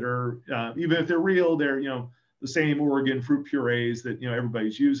products that are, even if they're real, they're the same Oregon fruit purees that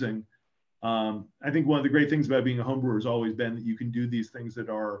everybody's using. I think one of the great things about being a home brewer has always been that you can do these things that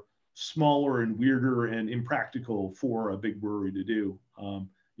are smaller and weirder and impractical for a big brewery to do.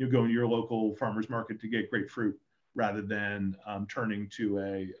 You go into your local farmer's market to get great fruit rather than turning to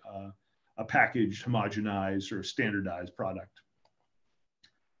a packaged, homogenized, or standardized product.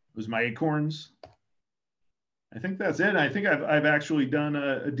 Those are my acorns. I think that's it. I think I've actually done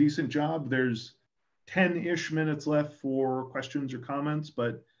a decent job. There's 10-ish minutes left for questions or comments,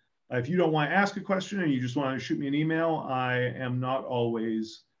 but if you don't want to ask a question and you just want to shoot me an email, I am not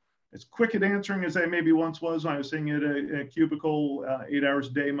always as quick at answering as I maybe once was when I was sitting at a cubicle 8 hours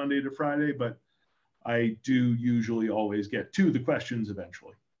a day, Monday to Friday, but I do usually always get to the questions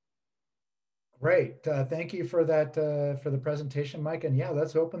eventually. Great. Thank you for that, for the presentation, Mike. And yeah,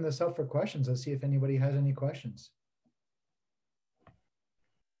 let's open this up for questions. Let's see if anybody has any questions.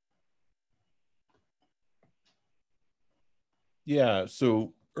 Yeah,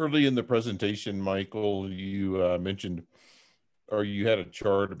 so early in the presentation, Michael, you mentioned, or you had a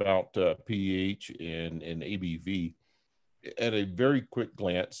chart about pH and ABV. At a very quick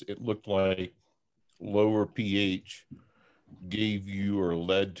glance, it looked like lower pH gave you or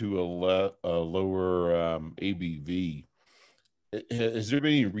led to a lower ABV. Has there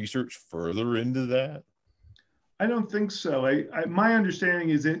been any research further into that? I don't think so. My understanding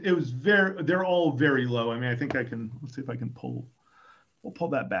is it was they're all very low. I mean, I think let's see if I can we'll pull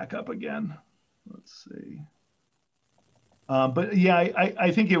that back up again. Let's see. But yeah,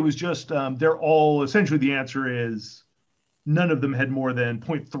 I think it was just, they're all, essentially the answer is none of them had more than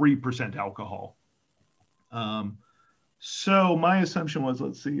 0.3% alcohol. So my assumption was,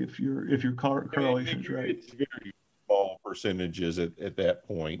 let's see if your correlation is right. It's very small percentages at that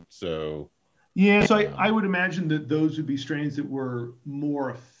point. So yeah, so I would imagine that those would be strains that were more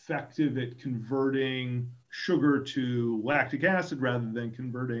effective at converting sugar to lactic acid rather than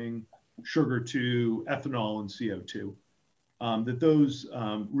converting sugar to ethanol and CO2. That those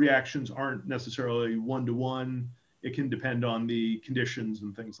reactions aren't necessarily one-to-one. It can depend on the conditions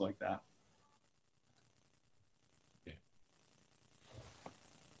and things like that.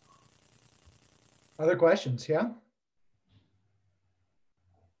 Other questions? Yeah.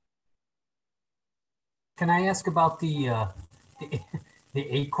 Can I ask about the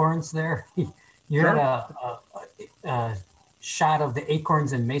acorns there? You Sure. had a shot of the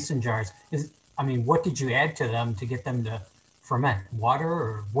acorns in mason jars. What did you add to them to get them to ferment? Water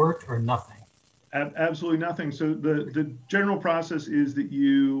or wort or nothing? Absolutely nothing. So the general process is that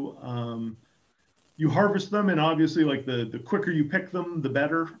you harvest them, and obviously, like the quicker you pick them, the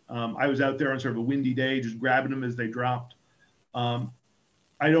better. I was out there on sort of a windy day, just grabbing them as they dropped.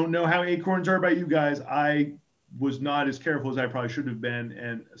 I don't know how acorns are by you guys. I was not as careful as I probably should have been,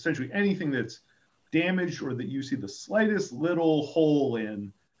 and essentially anything that's damaged or that you see the slightest little hole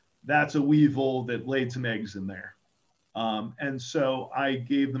in, that's a weevil that laid some eggs in there. And so I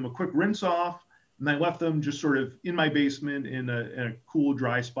gave them a quick rinse off, and I left them just sort of in my basement in a cool,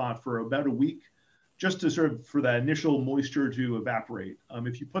 dry spot for about a week, just to sort of for that initial moisture to evaporate.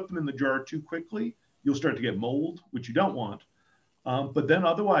 If you put them in the jar too quickly, you'll start to get mold, which you don't want. But then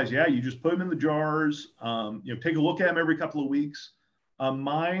otherwise, yeah, you just put them in the jars. Take a look at them every couple of weeks.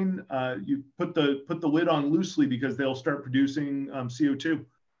 Mine, you put the lid on loosely because they'll start producing CO2,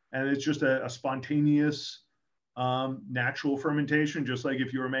 and it's just a spontaneous natural fermentation, just like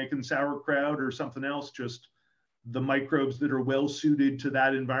if you were making sauerkraut or something else. Just the microbes that are well suited to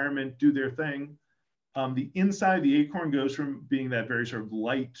that environment do their thing. The inside of the acorn goes from being that very sort of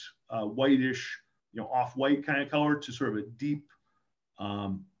light, whitish, off-white kind of color to sort of a deep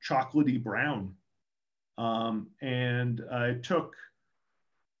chocolatey brown. It took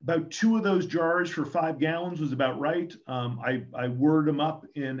about 2 of those jars for 5 gallons was about right. I whirred them up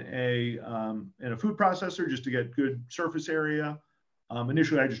in a food processor just to get good surface area.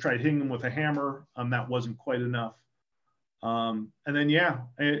 Initially, I just tried hitting them with a hammer. That wasn't quite enough. And then, yeah,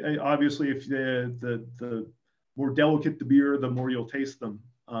 obviously, if the more delicate the beer, the more you'll taste them.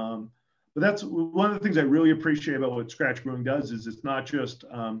 But that's one of the things I really appreciate about what scratch brewing does is it's not just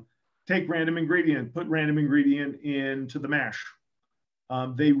take random ingredient, put random ingredient into the mash.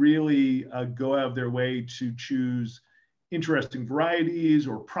 They really go out of their way to choose interesting varieties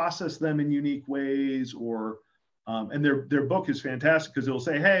or process them in unique ways. And their book is fantastic because it'll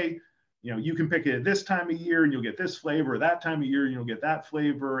say, hey, you can pick it at this time of year and you'll get this flavor, that time of year and you'll get that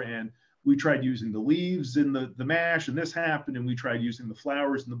flavor. And we tried using the leaves in the mash and this happened. And we tried using the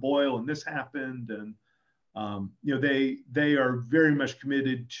flowers in the boil and this happened. And, they are very much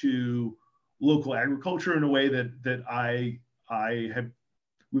committed to local agriculture in a way that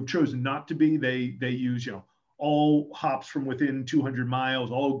we've chosen not to be. They use, all hops from within 200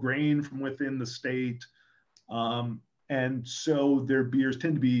 miles, all grain from within the state. And so their beers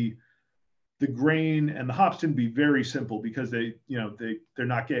tend to be, the grain and the hops tend to be very simple because they're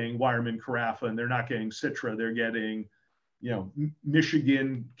not getting Weyermann Carafa and they're not getting Citra. They're getting,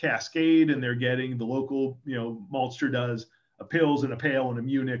 Michigan Cascade, and they're getting the local, maltster does a Pils and a Pale and a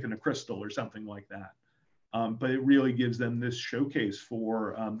Munich and a Crystal or something like that. But it really gives them this showcase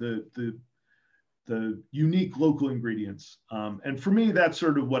for the unique local ingredients. And for me, that's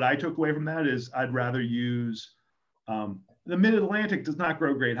sort of what I took away from that is I'd rather use, the Mid-Atlantic does not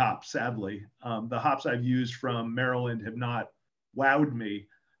grow great hops, sadly. The hops I've used from Maryland have not wowed me.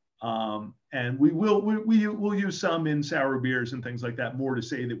 And we'll use some in sour beers and things like that, more to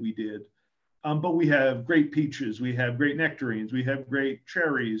say that we did. But we have great peaches, we have great nectarines, we have great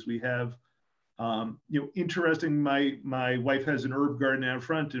cherries, we have, interesting, my wife has an herb garden out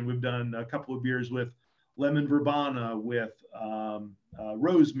front and we've done a couple of beers with lemon verbena, with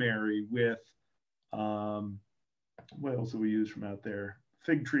rosemary, with, what else do we use from out there?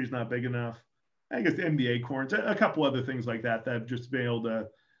 Fig tree's not big enough. I guess the MBA acorns, a couple other things like that that I've just been able to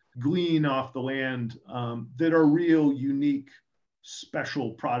glean off the land that are real, unique,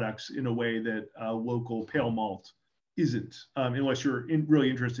 special products in a way that local pale malt isn't, unless you're really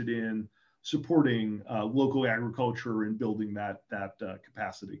interested in supporting local agriculture and building that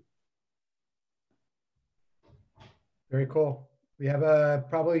capacity. Very cool. We have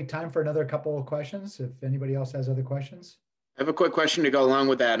probably time for another couple of questions if anybody else has other questions. I have a quick question to go along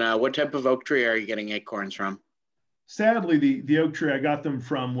with that. What type of oak tree are you getting acorns from? Sadly, the oak tree I got them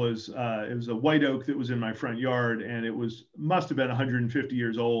from was it was a white oak that was in my front yard, and it must have been 150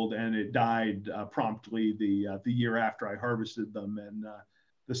 years old, and it died promptly the year after I harvested them, and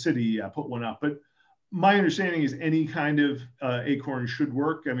the city put one up. But my understanding is any kind of acorn should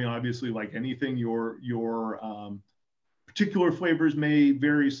work. I mean, obviously, like anything, your particular flavors may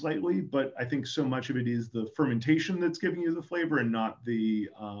vary slightly, but I think so much of it is the fermentation that's giving you the flavor, and not the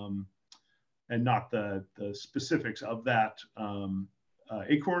specifics of that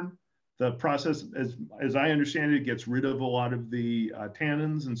acorn. The process, as I understand it, gets rid of a lot of the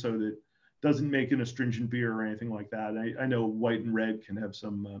tannins, and so that doesn't make an astringent beer or anything like that. I know white and red can have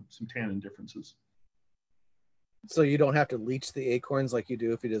some tannin differences. So you don't have to leach the acorns like you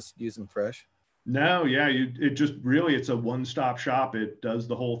do if you just use them fresh? No, yeah, it just really, it's a one-stop shop. It does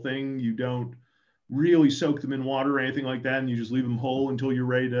the whole thing. You don't really soak them in water or anything like that, and you just leave them whole until you're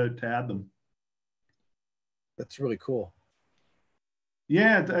ready to add them. That's really cool.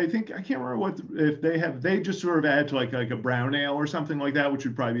 Yeah, I think, I can't remember if they just sort of add to like a brown ale or something like that, which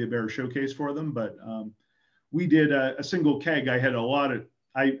would probably be a better showcase for them. But we did a single keg. I have a lot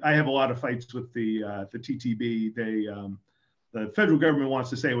of fights with the TTB. The federal government wants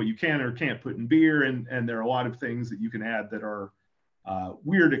to say what you can or can't put in beer, and there are a lot of things that you can add that are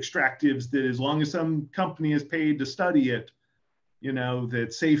weird extractives that, as long as some company is paid to study it,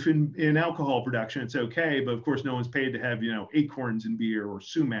 that's safe in alcohol production, it's okay. But of course, no one's paid to have, acorns in beer or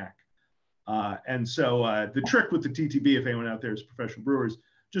sumac. And so the trick with the TTB, if anyone out there is professional brewers,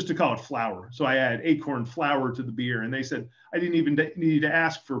 just to call it flour. So I add acorn flour to the beer, and they said I didn't even need to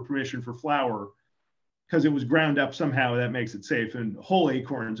ask for permission for flour because it was ground up somehow. That makes it safe. And whole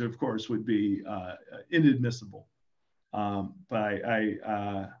acorns, of course, would be inadmissible. But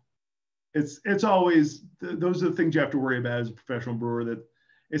it's always, those are the things you have to worry about as a professional brewer, that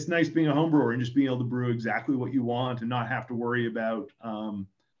it's nice being a home brewer and just being able to brew exactly what you want and not have to worry about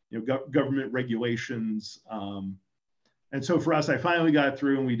government regulations. And so for us, I finally got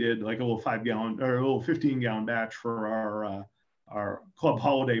through, and we did like a little 5-gallon or a little 15-gallon batch for our club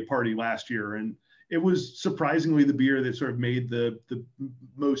holiday party last year. And it was surprisingly the beer that sort of made the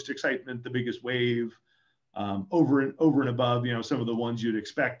most excitement, the biggest wave, over and above, some of the ones you'd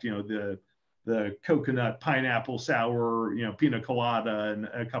expect, the coconut, pineapple, sour, pina colada, and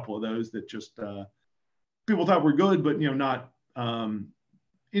a couple of those that just people thought were good, but not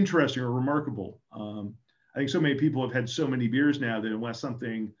interesting or remarkable. I think so many people have had so many beers now that unless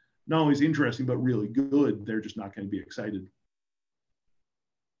something not only is interesting but really good, they're just not going to be excited.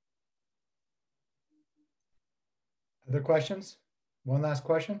 Other questions? One last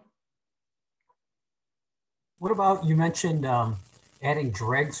question. What about, you mentioned adding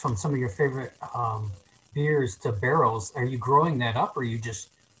dregs from some of your favorite beers to barrels. Are you growing that up, or are you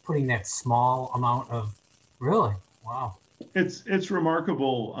just putting that small amount of, really? Wow. It's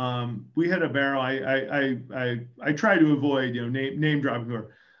remarkable. We had a barrel. I try to avoid name dropping.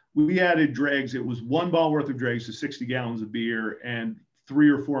 We added dregs. It was 1 bottle worth of dregs to 60 gallons of beer, and 3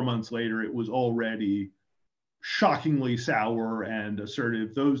 or 4 months later, it was already shockingly sour and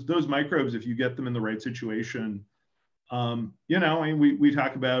assertive. Those microbes, if you get them in the right situation, we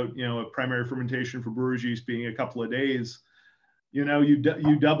talk about a primary fermentation for brewer's yeast being a couple of days. You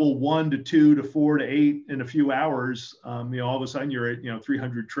double 1 to 2 to 4 to 8 in a few hours. All of a sudden you're at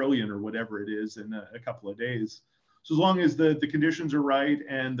 300 trillion or whatever it is in a couple of days. So as long as the conditions are right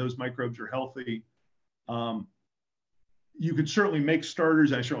and those microbes are healthy, you could certainly make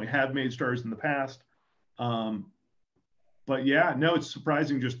starters. I certainly have made starters in the past. But yeah, no, it's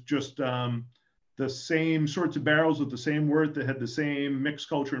surprising. Just the same sorts of barrels with the same wort that had the same mixed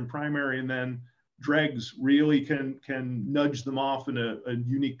culture and primary, and then dregs really can nudge them off in a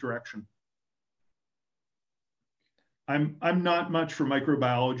unique direction. I'm not much for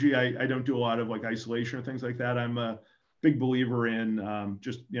microbiology. I don't do a lot of like isolation or things like that. I'm a big believer in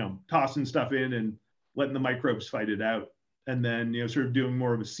just tossing stuff in and letting the microbes fight it out, and then sort of doing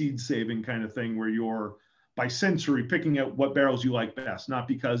more of a seed saving kind of thing where you're by sensory picking out what barrels you like best, not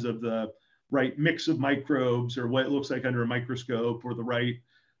because of the right mix of microbes or what it looks like under a microscope or the right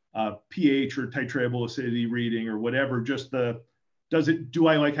pH or titratable acidity reading or whatever. Just do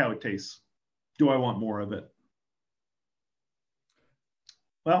I like how it tastes? Do I want more of it?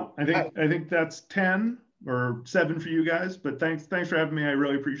 Well, I think that's 10 or 7 for you guys, but thanks for having me. I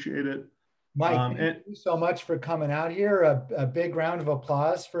really appreciate it. Mike, thank you so much for coming out here. A big round of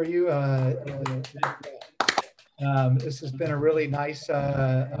applause for you. This has been a really nice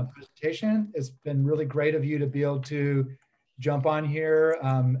presentation. It's been really great of you to be able to jump on here,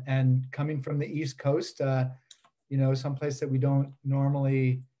 and coming from the East Coast, someplace that we don't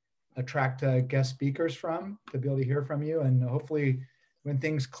normally attract guest speakers from, to be able to hear from you. And hopefully when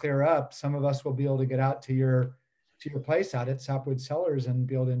things clear up, some of us will be able to get out to your place out at Sapwood Cellars and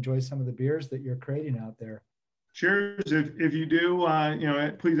be able to enjoy some of the beers that you're creating out there. Cheers. If you do,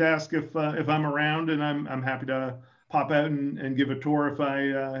 please ask if I'm around, and I'm happy to pop out and give a tour if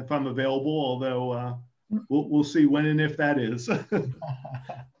I'm available. Although we'll see when and if that is.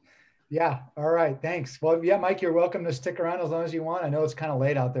 Yeah. All right. Thanks. Well, yeah, Mike, you're welcome to stick around as long as you want. I know it's kind of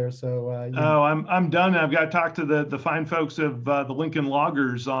late out there, so. I'm done. I've got to talk to the fine folks of the Lincoln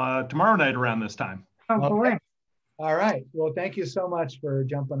Loggers tomorrow night around this time. Okay. All right. Well, thank you so much for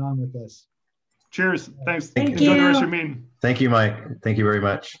jumping on with us. Cheers. Thanks. Thank Enjoy you. the rest of your meeting. Thank you, Mike. Thank you very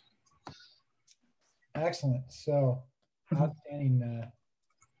much. Excellent. So outstanding.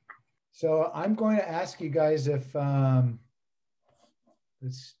 So I'm going to ask you guys if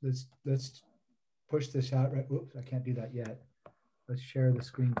let's push this out right. Whoops, I can't do that yet. Let's share the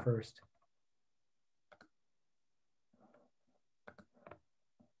screen first.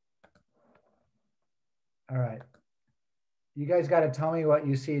 All right. You guys got to tell me what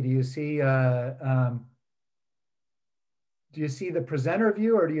you see. Do you see the presenter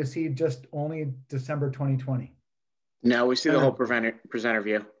view, or do you see just only December 2020? No, we see the whole presenter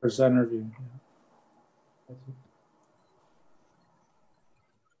view. Presenter view.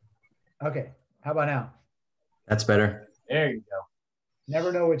 Okay, how about now? That's better. There you go.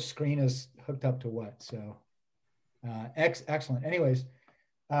 Never know which screen is hooked up to what. So excellent. Anyways,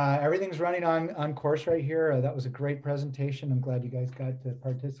 everything's running on course right here. That was a great presentation. I'm glad you guys got to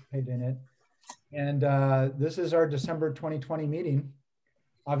participate in it. And this is our December 2020 meeting.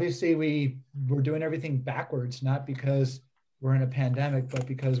 Obviously, we're doing everything backwards, not because we're in a pandemic, but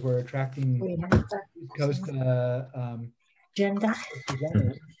because we're attracting East Coast agenda.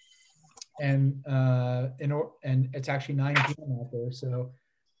 And it's actually 9 p.m. out there. So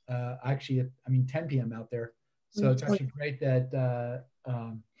actually, I mean 10 p.m. out there. So it's actually great that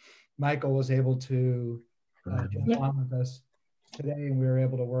Michael was able to jump on with us today, and we were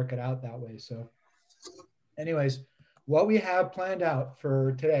able to work it out that way. So anyways, what we have planned out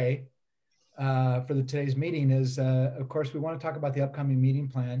for today, for today's meeting is, of course, we want to talk about the upcoming meeting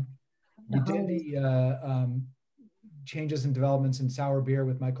plan. We did the changes and developments in sour beer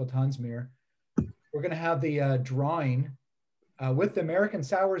with Michael Tonsmiere. We're going to have the drawing with the American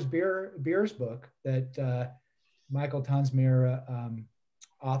Sours Beers book that Michael Tonsmiere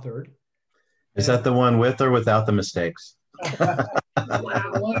authored. Is that the one with or without the mistakes?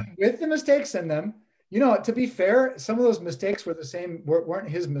 The one with the mistakes in them. You know, to be fair, some of those mistakes were weren't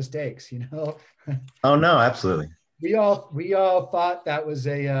his mistakes, you know. Oh no, absolutely. We all thought that was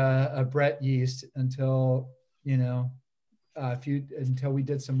a Brett yeast until, you know, until we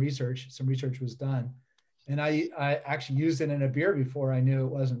did some research. Some research was done, and I actually used it in a beer before I knew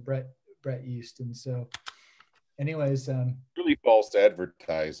it wasn't Brett yeast. And so, anyways, Really false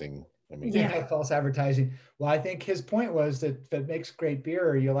advertising. I mean, yeah, false advertising. Well, I think his point was that if it makes great beer,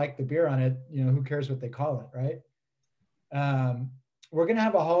 or you like the beer on it, you know, who cares what they call it, right? We're gonna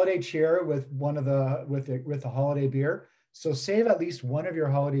have a holiday cheer with with the holiday beer. So save at least one of your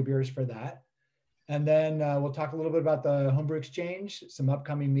holiday beers for that. And then we'll talk a little bit about the Homebrew Exchange, some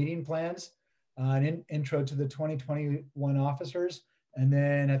upcoming meeting plans, an intro to the 2021 officers. And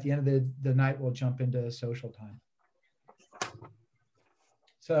then at the end of the night, we'll jump into social time.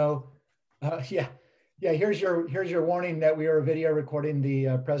 So yeah, here's your warning that we are video recording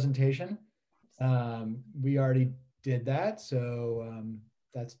the presentation. We already did that, so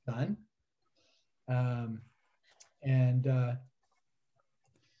that's done.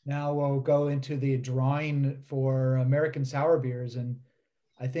 Now we'll go into the drawing for American sour beers, and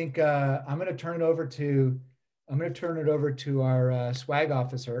I think I'm going to turn it over to our swag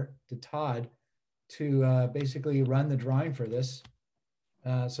officer, to Todd, to basically run the drawing for this.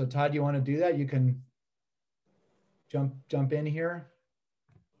 So Todd, you want to do that? You can jump in here.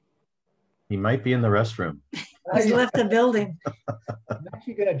 He might be in the restroom. He's left the building. I'm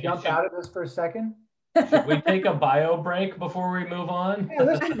actually going to jump out of this for a second. Should we take a bio break before we move on? Yeah,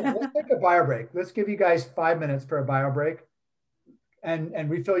 let's take a bio break. Let's give you guys 5 minutes for a bio break, and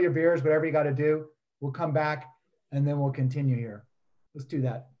refill your beers, whatever you got to do. We'll come back, and then we'll continue here. Let's do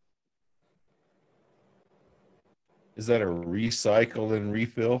that. is that a recycle and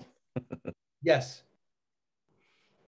refill? Yes.